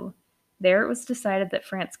Fontainebleau. There it was decided that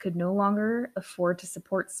France could no longer afford to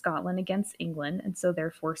support Scotland against England, and so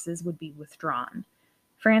their forces would be withdrawn.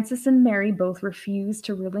 Francis and Mary both refused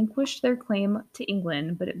to relinquish their claim to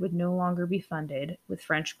England, but it would no longer be funded with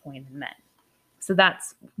French coin and men. So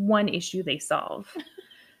that's one issue they solve.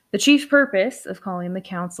 The chief purpose of calling the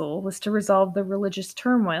council was to resolve the religious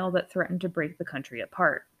turmoil that threatened to break the country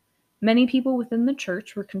apart. Many people within the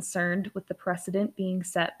church were concerned with the precedent being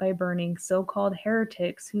set by burning so-called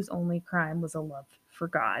heretics whose only crime was a love for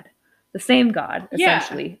God. The same God,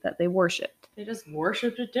 essentially, that they worshipped. They just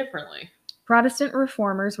worshipped it differently. Protestant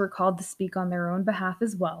reformers were called to speak on their own behalf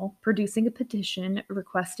as well, producing a petition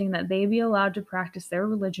requesting that they be allowed to practice their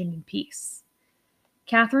religion in peace.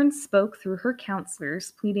 Catherine spoke through her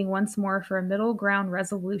counselors, pleading once more for a middle ground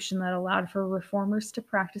resolution that allowed for reformers to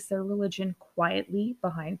practice their religion quietly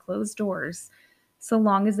behind closed doors, so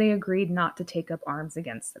long as they agreed not to take up arms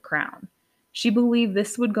against the crown. She believed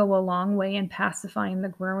this would go a long way in pacifying the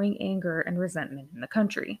growing anger and resentment in the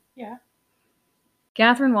country. Yeah.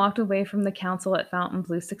 Catherine walked away from the council at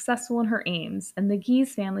Fontainebleau successful in her aims, and the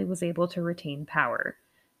Guise family was able to retain power.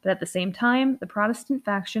 But at the same time, the Protestant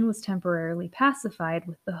faction was temporarily pacified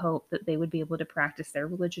with the hope that they would be able to practice their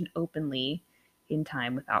religion openly in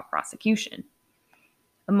time without prosecution.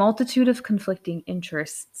 A multitude of conflicting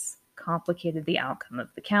interests complicated the outcome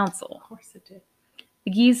of the council. Of course it did.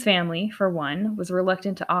 The Guise family, for one, was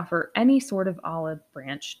reluctant to offer any sort of olive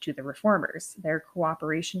branch to the reformers. Their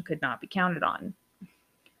cooperation could not be counted on.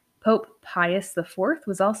 Pope Pius IV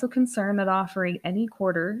was also concerned that offering any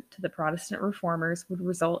quarter to the Protestant reformers would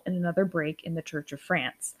result in another break in the Church of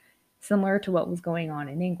France, similar to what was going on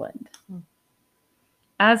in England.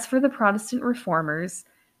 As for the Protestant reformers,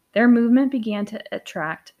 their movement began to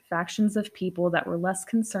attract factions of people that were less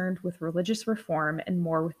concerned with religious reform and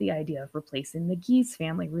more with the idea of replacing the Guise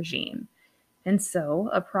family regime. And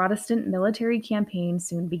so, a Protestant military campaign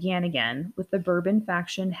soon began again, with the Bourbon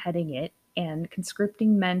faction heading it and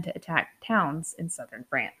conscripting men to attack towns in southern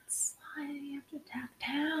France. Why do you have to attack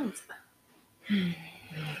towns? I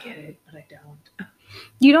get it, but I don't.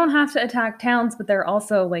 You don't have to attack towns, but they're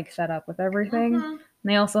also like fed up with everything. Mhm. And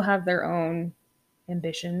they also have their own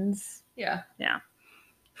ambitions. Yeah.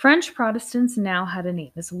 French Protestants now had a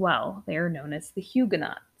name as well. They are known as the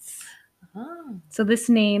Huguenots. Oh. So this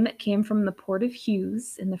name came from the port of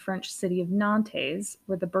Hughes in the French city of Nantes,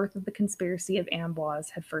 where the birth of the conspiracy of Amboise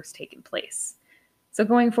had first taken place. So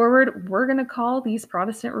going forward, we're going to call these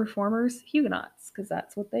Protestant reformers Huguenots, because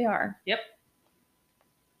that's what they are. Yep.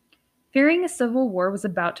 Fearing a civil war was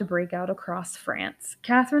about to break out across France,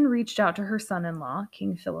 Catherine reached out to her son-in-law,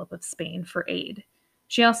 King Philip of Spain, for aid.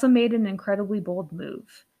 She also made an incredibly bold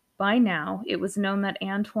move. By now, it was known that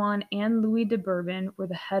Antoine and Louis de Bourbon were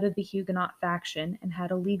the head of the Huguenot faction and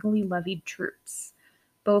had illegally levied troops.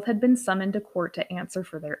 Both had been summoned to court to answer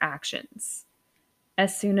for their actions.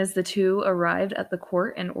 As soon as the two arrived at the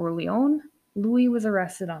court in Orleans, Louis was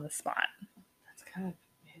arrested on the spot. That's kind of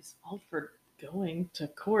his fault for going to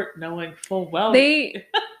court knowing full well. They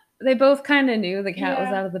both kind of knew the cat was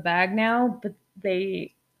Yeah. out of the bag now, but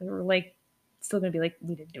they were like still going to be like,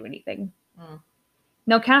 we didn't do anything.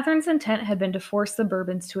 Now, Catherine's intent had been to force the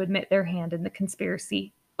Bourbons to admit their hand in the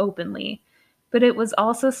conspiracy openly, but it was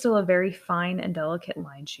also still a very fine and delicate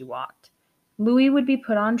line she walked. Louis would be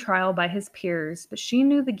put on trial by his peers, but she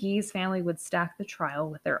knew the Guise family would stack the trial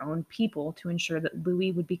with their own people to ensure that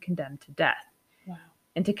Louis would be condemned to death. Wow.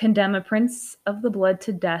 And to condemn a prince of the blood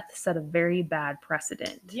to death set a very bad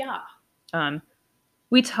precedent. Yeah.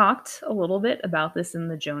 We talked a little bit about this in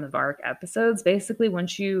the Joan of Arc episodes. Basically,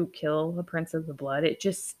 once you kill a prince of the blood, it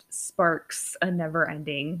just sparks a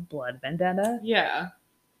never-ending blood vendetta. Yeah.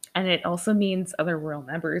 And it also means other royal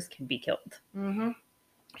members can be killed. Mm-hmm.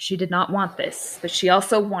 She did not want this, but she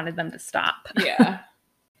also wanted them to stop. Yeah.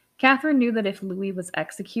 Catherine knew that if Louis was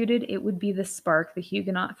executed, it would be the spark the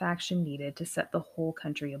Huguenot faction needed to set the whole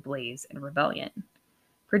country ablaze in rebellion.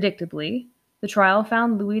 Predictably, The trial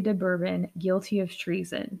found Louis de Bourbon guilty of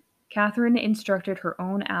treason. Catherine instructed her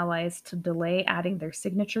own allies to delay adding their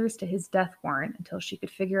signatures to his death warrant until she could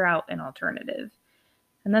figure out an alternative.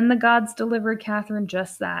 And then the gods delivered Catherine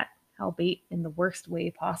just that, albeit in the worst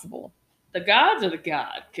way possible. The gods or the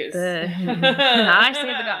god? I say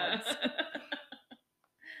the gods.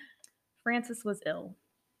 Francis was ill.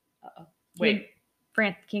 Uh-oh. Wait.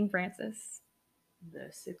 King Francis. The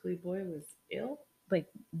sickly boy was ill? Like,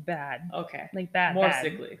 bad. Okay. Like, bad. More bad.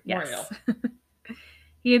 sickly. Yes. More ill.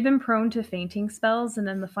 He had been prone to fainting spells, and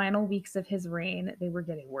in the final weeks of his reign, they were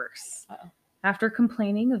getting worse. Uh-oh. After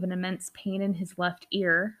complaining of an immense pain in his left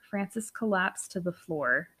ear, Francis collapsed to the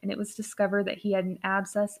floor, and it was discovered that he had an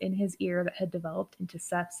abscess in his ear that had developed into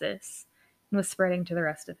sepsis and was spreading to the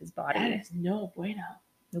rest of his body. That is no bueno.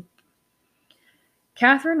 Nope.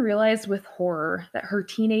 Catherine realized with horror that her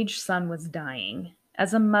teenage son was dying.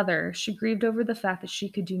 As a mother, she grieved over the fact that she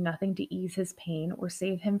could do nothing to ease his pain or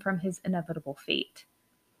save him from his inevitable fate.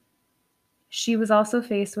 She was also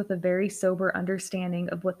faced with a very sober understanding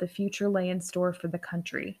of what the future lay in store for the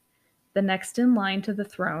country. The next in line to the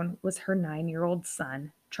throne was her 9-year-old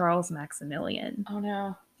son, Charles Maximilian. Oh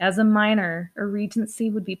no. As a minor, a regency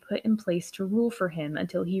would be put in place to rule for him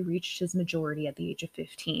until he reached his majority at the age of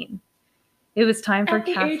 15. It was time for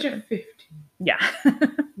Catherine. At the age of 15. Yeah.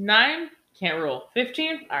 9? Can't rule.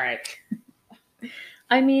 15? All right.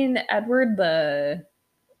 I mean, Edward the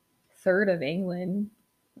Third of England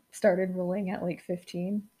started ruling at like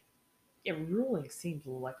 15. Yeah, ruling seems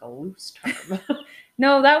like a loose term.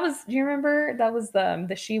 No, that was, do you remember? That was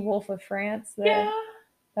the she-wolf of France. Yeah.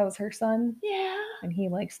 That was her son. Yeah. And he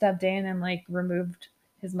like stepped in and like removed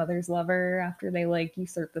his mother's lover after they like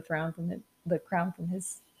usurped the crown from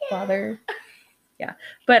his father. Yeah.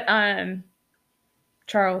 But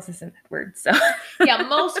Charles isn't Edward, so yeah,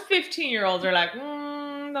 most 15-year-olds are like,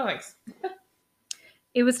 no thanks.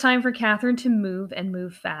 It was time for Catherine to move and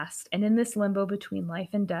move fast, and in this limbo between life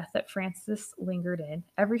and death that Francis lingered in,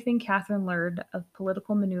 everything Catherine learned of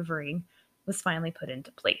political maneuvering was finally put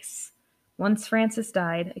into place. Once Francis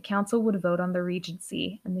died, a council would vote on the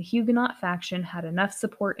regency, and the Huguenot faction had enough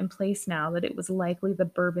support in place now that it was likely the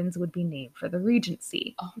Bourbons would be named for the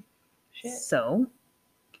regency. Oh, shit. So,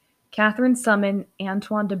 Catherine summoned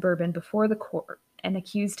Antoine de Bourbon before the court and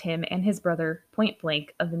accused him and his brother point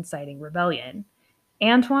blank of inciting rebellion.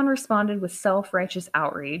 Antoine responded with self-righteous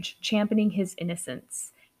outrage, championing his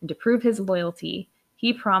innocence, and to prove his loyalty,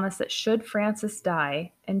 he promised that should Francis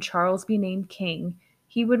die and Charles be named king,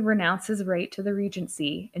 he would renounce his right to the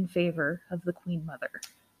regency in favor of the Queen Mother.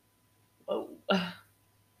 Oh, all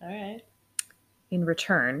right. In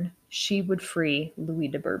return, she would free Louis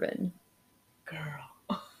de Bourbon.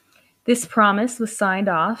 Girl. This promise was signed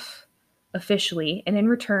off officially, and in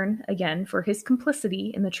return, again, for his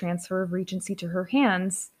complicity in the transfer of regency to her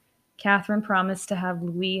hands, Catherine promised to have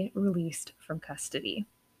Louis released from custody.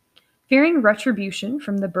 Fearing retribution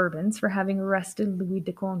from the Bourbons for having arrested Louis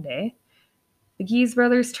de Condé, the Guise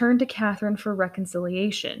brothers turned to Catherine for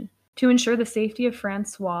reconciliation. To ensure the safety of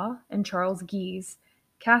Francois and Charles Guise,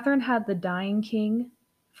 Catherine had the dying king,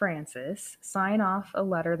 Francis, sign off a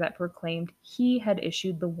letter that proclaimed he had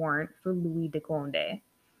issued the warrant for Louis de Condé.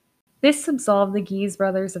 This absolved the Guise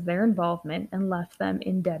brothers of their involvement and left them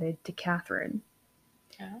indebted to Catherine.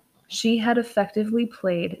 Yeah. She had effectively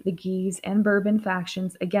played the Guise and Bourbon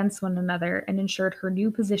factions against one another and ensured her new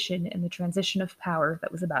position in the transition of power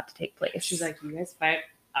that was about to take place. She's like, you guys fight,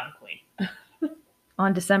 I'm queen.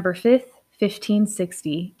 On December 5th,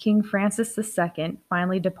 1560, King Francis II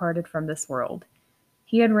finally departed from this world.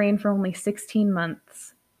 He had reigned for only 16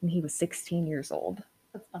 months, and he was 16 years old.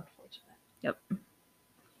 That's unfortunate. Yep.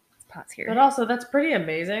 Pause here. But also, that's pretty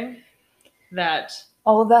amazing that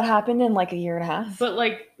all of that happened in like a year and a half. But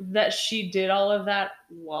like that she did all of that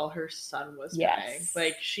while her son was dying.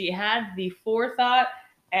 Like she had the forethought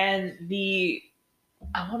and the,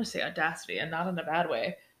 I want to say audacity, and not in a bad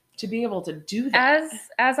way, to be able to do that.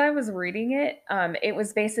 As I was reading it, it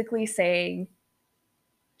was basically saying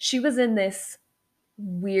she was in this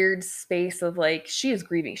weird space of like, she is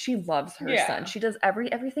grieving. She loves her son. She does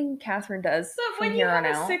everything Catherine does. So when you have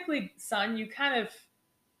a sickly son, you kind of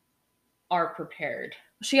are prepared.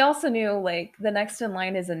 She also knew like the next in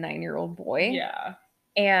line is a 9-year-old boy. Yeah.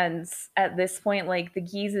 And at this point, like the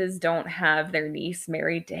Guises don't have their niece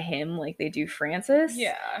married to him like they do Francis.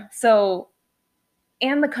 Yeah. So,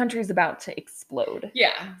 and the country's about to explode.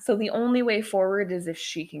 Yeah. So the only way forward is if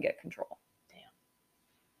she can get control. Damn.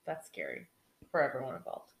 That's scary for everyone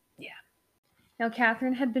involved. Yeah. Now,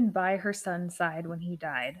 Catherine had been by her son's side when he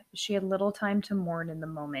died. She had little time to mourn in the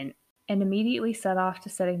moment. and immediately set off to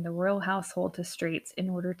setting the royal household to straits in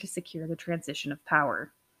order to secure the transition of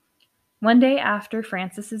power. One day after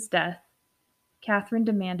Francis's death, Catherine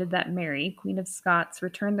demanded that Mary, Queen of Scots,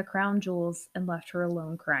 return the crown jewels and left her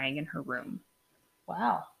alone crying in her room.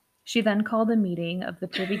 Wow. She then called a meeting of the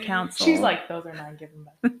Privy Council. She's like, those are mine, give them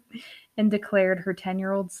back. And declared her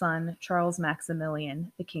 10-year-old son, Charles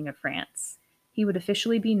Maximilian, the King of France. He would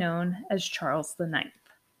officially be known as Charles IX.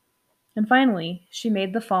 And finally, she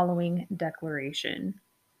made the following declaration.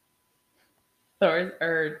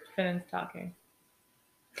 Finn's talking.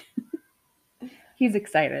 He's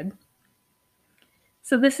excited.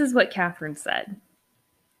 So this is what Catherine said.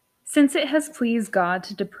 Since it has pleased God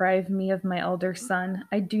to deprive me of my elder son,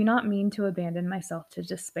 I do not mean to abandon myself to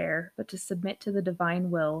despair, but to submit to the divine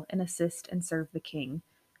will and assist and serve the king,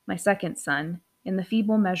 my second son, in the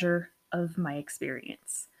feeble measure of my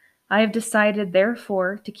experience. I have decided,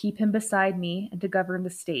 therefore, to keep him beside me and to govern the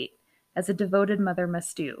state, as a devoted mother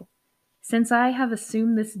must do. Since I have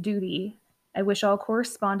assumed this duty, I wish all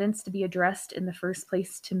correspondence to be addressed in the first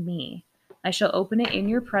place to me. I shall open it in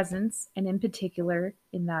your presence, and in particular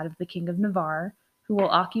in that of the King of Navarre, who will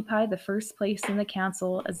occupy the first place in the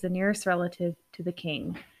council as the nearest relative to the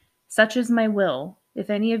king. Such is my will. If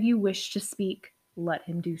any of you wish to speak, let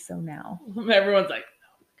him do so now. Everyone's like,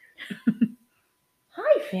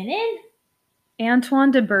 hi, Finnan. Antoine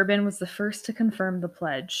de Bourbon was the first to confirm the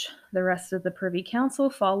pledge. The rest of the Privy Council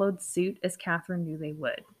followed suit as Catherine knew they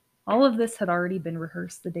would. All of this had already been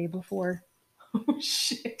rehearsed the day before. Oh,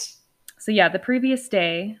 shit. So yeah, the previous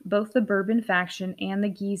day, both the Bourbon faction and the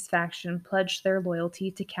Guise faction pledged their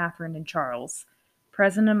loyalty to Catherine and Charles.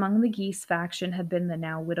 Present among the Guise faction had been the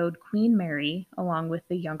now widowed Queen Mary, along with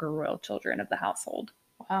the younger royal children of the household.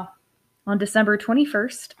 Wow. On December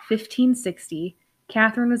 21st, 1560,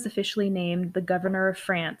 Catherine was officially named the Governor of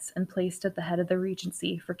France and placed at the head of the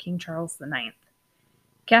regency for King Charles IX.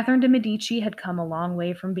 Catherine de' Medici had come a long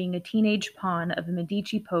way from being a teenage pawn of the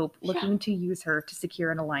Medici Pope looking to use her to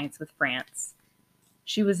secure an alliance with France.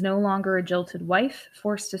 She was no longer a jilted wife,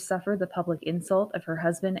 forced to suffer the public insult of her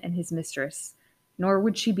husband and his mistress, nor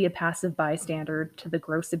would she be a passive bystander to the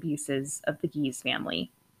gross abuses of the Guise family.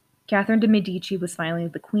 Catherine de' Medici was finally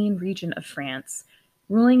the Queen Regent of France,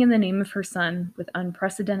 ruling in the name of her son with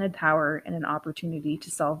unprecedented power and an opportunity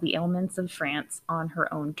to solve the ailments of France on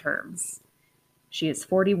her own terms. She is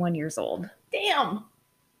 41 years old. Damn.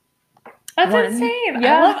 That's insane.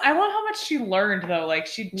 Yeah. I love how much she learned though. Like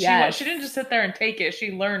she didn't just sit there and take it.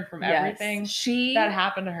 She learned from everything that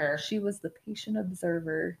happened to her. She was the patient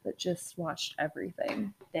observer that just watched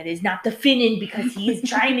everything. That is not the Finnan because he is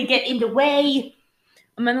trying to get in the way.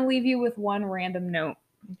 I'm going to leave you with one random note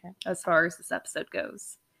as far as this episode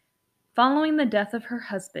goes. Following the death of her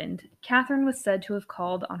husband, Catherine was said to have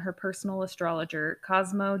called on her personal astrologer,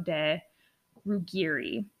 Cosmo de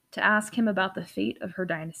Ruggieri, to ask him about the fate of her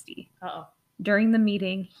dynasty. Uh-oh. During the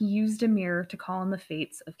meeting, he used a mirror to call on the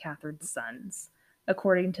fates of Catherine's sons.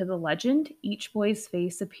 According to the legend, each boy's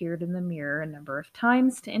face appeared in the mirror a number of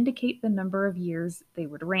times to indicate the number of years they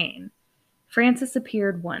would reign. Francis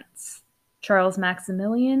appeared once. Charles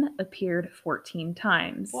Maximilian appeared 14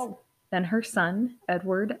 times. Whoa. Then her son,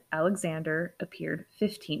 Edward Alexander, appeared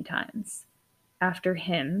 15 times. After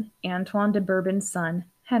him, Antoine de Bourbon's son,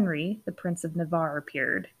 Henry, the Prince of Navarre,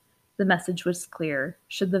 appeared. The message was clear.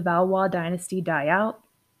 Should the Valois dynasty die out,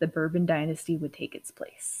 the Bourbon dynasty would take its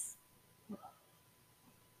place. Yeah.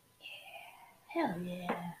 Hell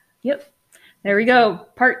yeah. Yep. There we go.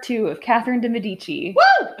 Part 2 of Catherine de' Medici.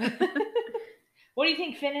 Woo! What do you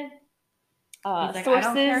think, Finnan? Sources I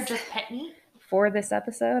don't care, just pet me. For this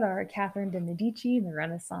episode are Catherine de' Medici, the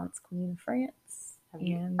Renaissance Queen of France.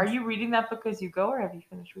 Are you reading that book as you go, or have you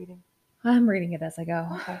finished reading? I'm reading it as I go.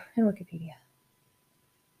 Okay. In Wikipedia.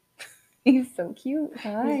 He's so cute.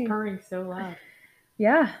 Hi. He's purring so loud.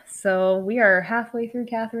 Yeah, so we are halfway through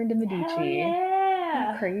Catherine de' Medici. Hell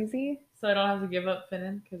yeah. Crazy. So I don't have to give up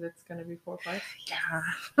Finnan because it's going to be 4 parts? Yeah.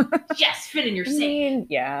 Yes, Finnan, you're safe.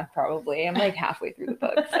 Yeah, probably. I'm like halfway through the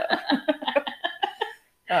book, so.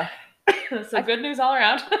 So good news all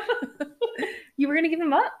around. You were going to give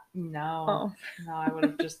him up? No. Oh. No, I would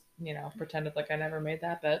have just, pretended like I never made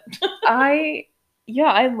that bet. I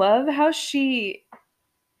love how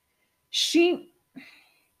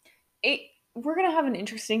we're going to have an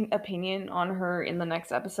interesting opinion on her in the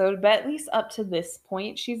next episode, but at least up to this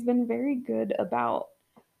point, she's been very good about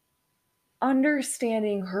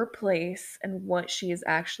understanding her place and what she is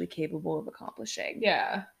actually capable of accomplishing.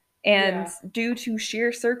 Yeah. And due to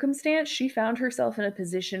sheer circumstance, she found herself in a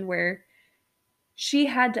position where she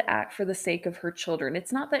had to act for the sake of her children.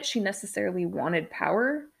 It's not that she necessarily wanted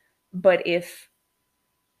power, but if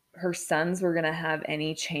her sons were going to have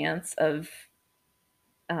any chance of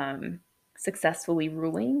successfully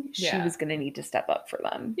ruling, she was going to need to step up for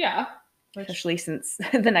them. Yeah. Especially since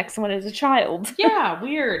the next one is a child. Yeah,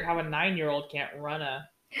 weird how a 9-year-old can't run a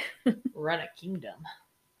kingdom.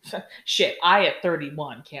 Shit, I at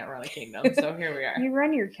 31 can't run a kingdom, so here we are. You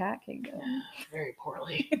run your cat kingdom. Very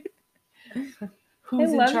poorly.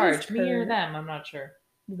 Who's in charge? Me or them? I'm not sure.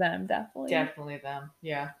 Them, definitely. Definitely them,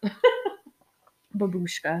 yeah.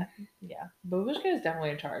 Babushka. Yeah, Babushka is definitely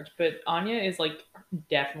in charge, but Anya is like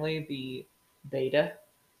definitely the beta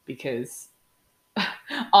because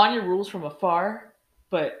Anya rules from afar,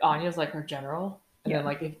 but Anya's like her general. And then,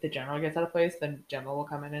 like, if the general gets out of place, then Gemma will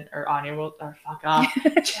come in or Anya will, or fuck off.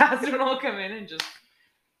 Jasmine will come in and just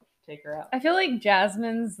take her out. I feel like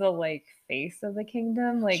Jasmine's the, like, face of the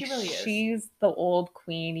kingdom. Like, she really is. She's the old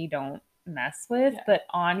queen you don't mess with, but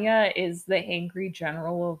Anya is the angry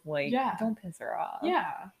general of, like, don't piss her off.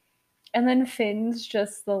 Yeah. And then Finn's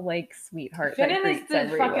just the, like, sweetheart. Finn is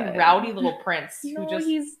the fucking rowdy little prince who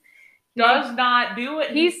just does not do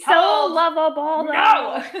it. He's so lovable.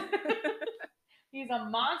 No! He's a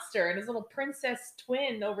monster, and his little princess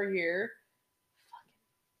twin over here. Fucking,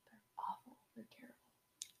 they're awful. They're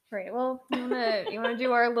terrible. Right. Well, you wanna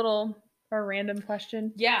do our random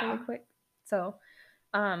question? Yeah. Really quick. So,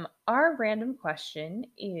 our random question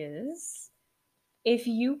is, if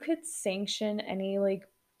you could sanction any like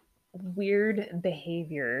weird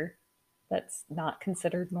behavior that's not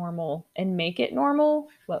considered normal and make it normal,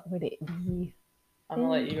 what would it be? I'm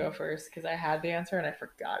gonna let you go first because I had the answer and I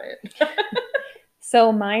forgot it.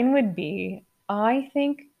 So mine would be, I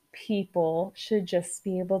think people should just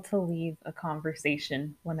be able to leave a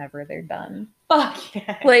conversation whenever they're done. Fuck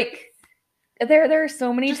yeah. Like, there are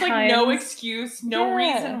so many times. Just like no excuse, no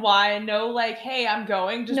reason why, no like, hey, I'm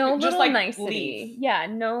going. Just no just little like nicety. Leave. Yeah,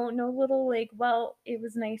 no little like, well, it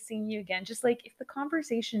was nice seeing you again. Just like if the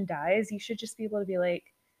conversation dies, you should just be able to be like,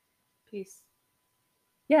 peace.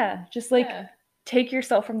 Yeah, just like take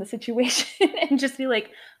yourself from the situation and just be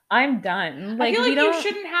like, I'm done. Like, I feel like you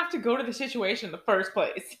shouldn't have to go to the situation in the first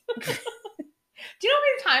place. Do you know how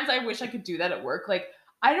many times I wish I could do that at work? Like,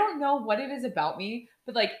 I don't know what it is about me,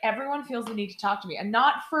 but like everyone feels the need to talk to me, and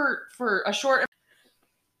not for a short.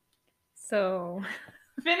 So,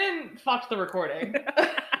 Finnan fucked the recording.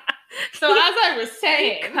 So as I was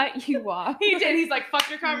saying, he cut you off. He did. He's like, "Fuck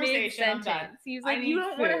your conversation. I'm done." He's like, "You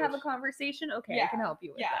don't want to have a conversation? Okay, I can help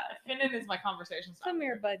you with that." Finnan is my conversation starter. Come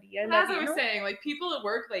here, buddy. As I was saying, like people at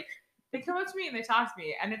work, like they come up to me and they talk to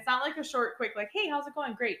me, and it's not like a short, quick, like, "Hey, how's it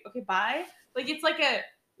going? Great. Okay, bye." Like it's like a,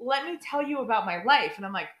 "Let me tell you about my life," and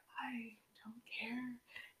I'm like, I don't care.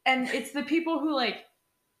 And it's the people who like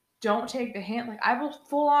don't take the hint. Like I will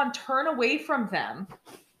full on turn away from them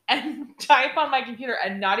and type on my computer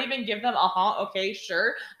and not even give them okay,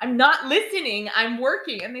 sure. I'm not listening. I'm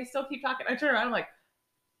working. And they still keep talking. I turn around, I'm like,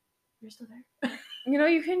 you're still there? You know,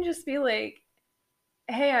 you can just be like,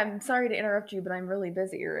 hey, I'm sorry to interrupt you, but I'm really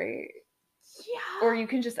busy, right? Yeah. Or you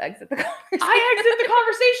can just exit the conversation. I exit the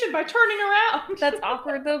conversation by turning around. That's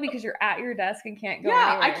awkward though, because you're at your desk and can't go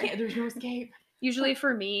anywhere. I can't. There's no escape. Usually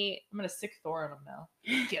for me, I'm going to sick Thor on him now.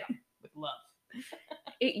 Get him with love.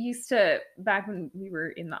 It used to, back when we were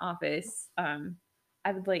in the office,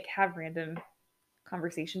 I would like have random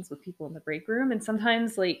conversations with people in the break room, and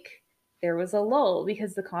sometimes like there was a lull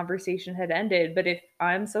because the conversation had ended, but if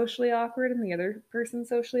I'm socially awkward and the other person's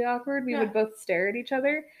socially awkward, we would both stare at each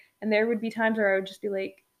other, and there would be times where I would just be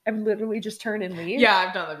like, I would literally just turn and leave. Yeah,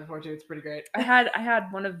 I've done that before too. It's pretty great. I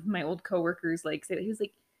had one of my old coworkers like say that. He was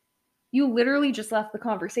like, you literally just left the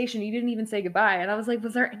conversation. You didn't even say goodbye. And I was like,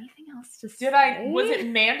 was there anything else to say? Was it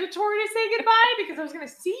mandatory to say goodbye? Because I was going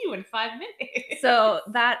to see you in 5 minutes. So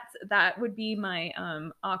that would be my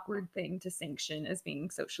awkward thing to sanction as being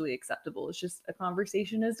socially acceptable. It's just a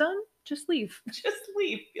conversation is done. Just leave. Just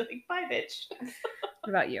leave. Be like, bye, bitch. What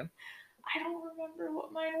about you? I don't remember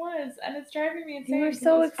what mine was. And it's driving me insane. You were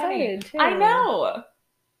so excited, too. I know.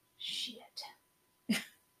 Shit. I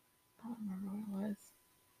don't remember what it was.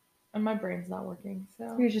 And my brain's not working,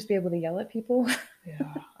 so. You just be able to yell at people.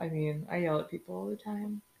 Yeah, I mean, I yell at people all the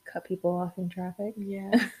time. Cut people off in traffic. Yeah.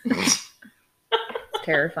 It's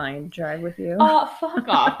terrifying to drive with you. Oh, fuck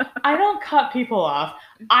off. I don't cut people off.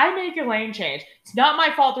 I make a lane change. It's not my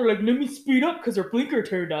fault. They're like, let me speed up because their blinker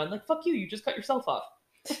turned on. Like, fuck you. You just cut yourself off.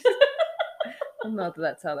 Well, not that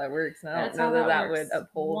that's how that works. I don't know that would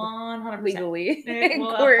uphold 100%. legally it in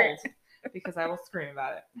will court. Uphold because I will scream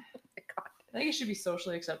about it. I think it should be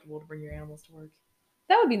socially acceptable to bring your animals to work.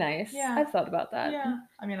 That would be nice. Yeah. I've thought about that. Yeah.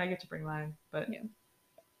 I mean, I get to bring mine, but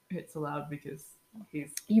it's allowed because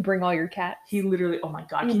You bring all your cats. He literally, oh my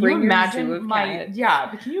God. You Can you bring your zoo imagine of my,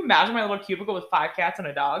 cats. but can you imagine my little cubicle with 5 cats and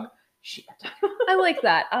a dog? Shit. I like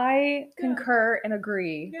that. I Yeah. concur and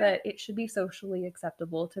agree Yeah. that it should be socially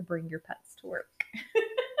acceptable to bring your pets to work.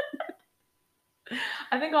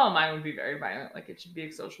 I think all of mine would be very violent. Like, it should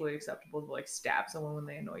be socially acceptable to, like, stab someone when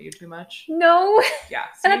they annoy you too much. No. Yeah.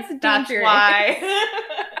 That's See? dangerous. why.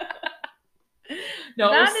 No,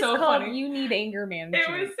 That it was is so called funny. you need anger management. It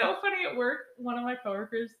was so funny at work. One of my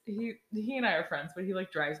coworkers, he and I are friends, but he like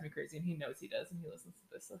drives me crazy, and he knows he does, and he listens to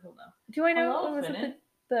this, so he'll know. Do I know? Hello, Was Finnan. it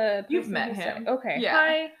the You've person met who said- him. Okay. Yeah.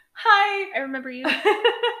 Hi. Hi. I remember you.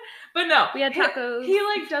 But no, We had tacos. He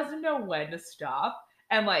like doesn't know when to stop,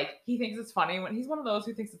 and like he thinks it's funny when he's one of those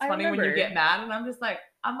who thinks it's I funny when you remember. get mad, and I'm just like,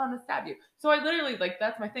 I'm gonna stab you. So I literally like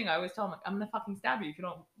that's my thing. I always tell him like, I'm gonna fucking stab you if you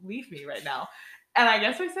don't leave me right now. And I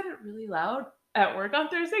guess I said it really loud at work on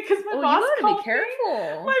Thursday because my boss you called gotta be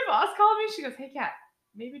careful. My boss called me. She goes, "Hey, Kat,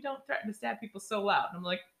 maybe don't threaten to stab people so loud." And I'm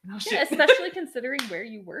like, "No shit." Yeah, especially considering where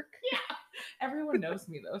you work. Yeah. Everyone knows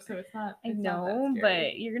me though, so it's not. I It's not that know,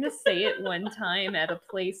 scary. but you're gonna say it one time at a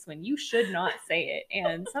place when you should not say it,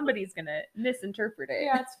 and somebody's gonna misinterpret it.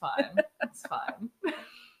 Yeah, it's fine. It's fine.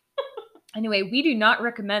 Anyway, we do not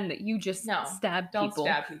recommend that you just No, stab Don't people.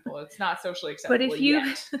 stab people. It's not socially acceptable. But if you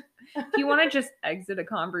yet. if you want to just exit a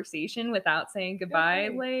conversation without saying goodbye,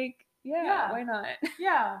 Okay. like Yeah. why not?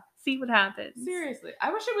 Yeah, See what happens. seriously,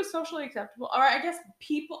 I wish it was socially acceptable. Or I guess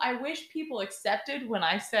I wish people accepted when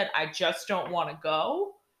I said I just don't want to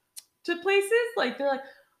go to places. Like they're like,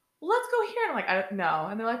 well, let's go here. And I'm like, no.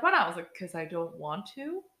 And they're like, why not? I was like, because I don't want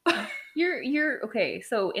to. You're okay.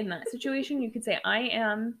 So in that situation, you could say, I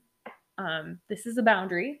am. This is a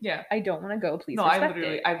boundary. Yeah. I don't want to go. Please No, respect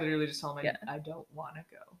I literally just tell them Yeah. I don't want to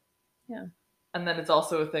go. Yeah. And then it's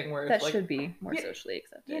also a thing where that it's like, should be more Yeah, socially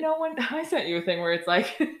accepted. you know, when I sent you a thing where it's like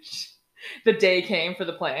the day came for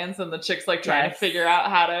the plans and the chick's like trying to Yes. figure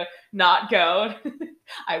out how to not go.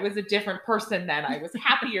 I was a different person then. I was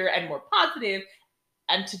happier and more positive,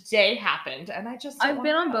 and today happened, and I just don't I've wanna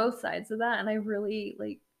been on go. both sides of that, and I really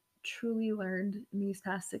truly learned in these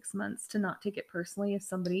past 6 months to not take it personally if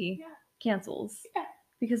somebody Yeah. cancels. Yeah.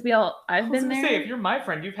 Because I've I was been gonna there. say, if you're my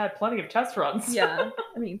friend, you've had plenty of test runs. Yeah,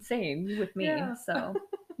 I mean, same you with me. Yeah. So,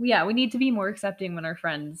 yeah, we need to be more accepting when our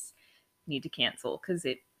friends need to cancel because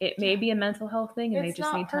it may Yeah. be a mental health thing and It's they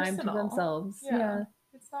just not need time to personal. themselves. Yeah. Yeah,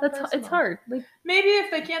 It's not it's personal. hard. Like, Maybe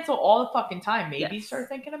if they cancel all the fucking time, maybe Yes. start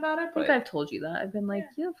thinking about it. I think But I've told you that. I've been like,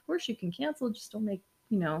 yeah, of course you can cancel. Just don't make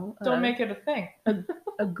don't make it a thing.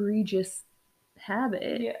 egregious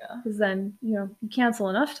habit. Yeah. Because then you cancel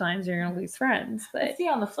enough times, you're gonna lose friends. But But see,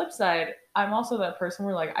 on the flip side, I'm also that person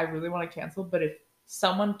where like I really want to cancel, but if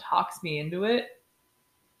someone talks me into it,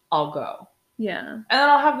 I'll go, yeah, and then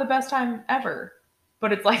I'll have the best time ever.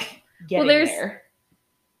 But it's like getting there's-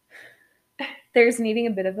 there's needing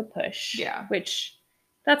a bit of a push. Yeah. Which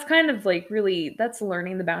that's kind of like really that's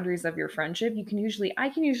learning the boundaries of your friendship. I can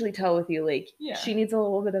usually tell with you like Yeah. she needs a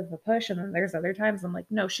little bit of a push, and then there's other times I'm like,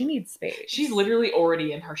 no, she needs space. She's literally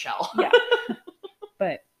already in her shell. Yeah.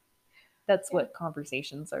 But that's what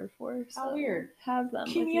conversations are for. How so weird. Have them.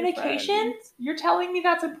 with your Communication? friends. You're telling me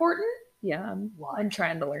that's important? Yeah, I'm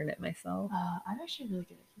trying to learn it myself. I'm actually really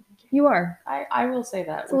good at communicating. You are. I will say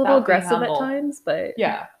that. It's a little without being aggressive at humble. times, but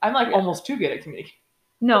Yeah, I'm like Yeah. almost too good at communicating.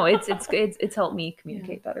 no, it's helped me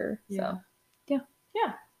communicate better. Yeah. So yeah.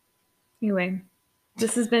 Yeah. Anyway,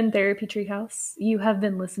 this has been Therapy Treehouse. You have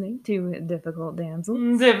been listening to Difficult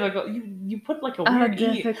Damsels. Difficult. You put like a weird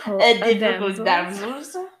E. Difficult Difficult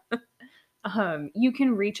Damsels. damsels. You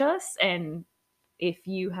can reach us, and if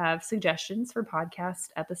you have suggestions for podcast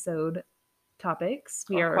episode topics,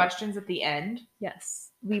 we Or are questions at the end.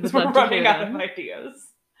 yes, we would Because we're love to running hear out them. of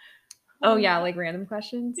ideas. Oh yeah, like random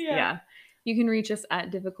questions. Yeah. You can reach us at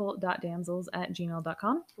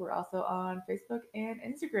difficult.damsels@gmail.com. We're also on Facebook and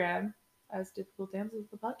Instagram as Difficult Damsels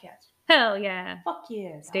the podcast. Hell yeah. Fuck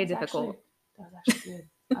yeah. That Stay was difficult. That was actually good.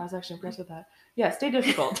 I was actually impressed with that. Yeah, stay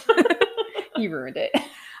difficult. You ruined it.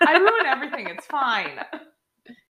 I ruin everything. It's fine.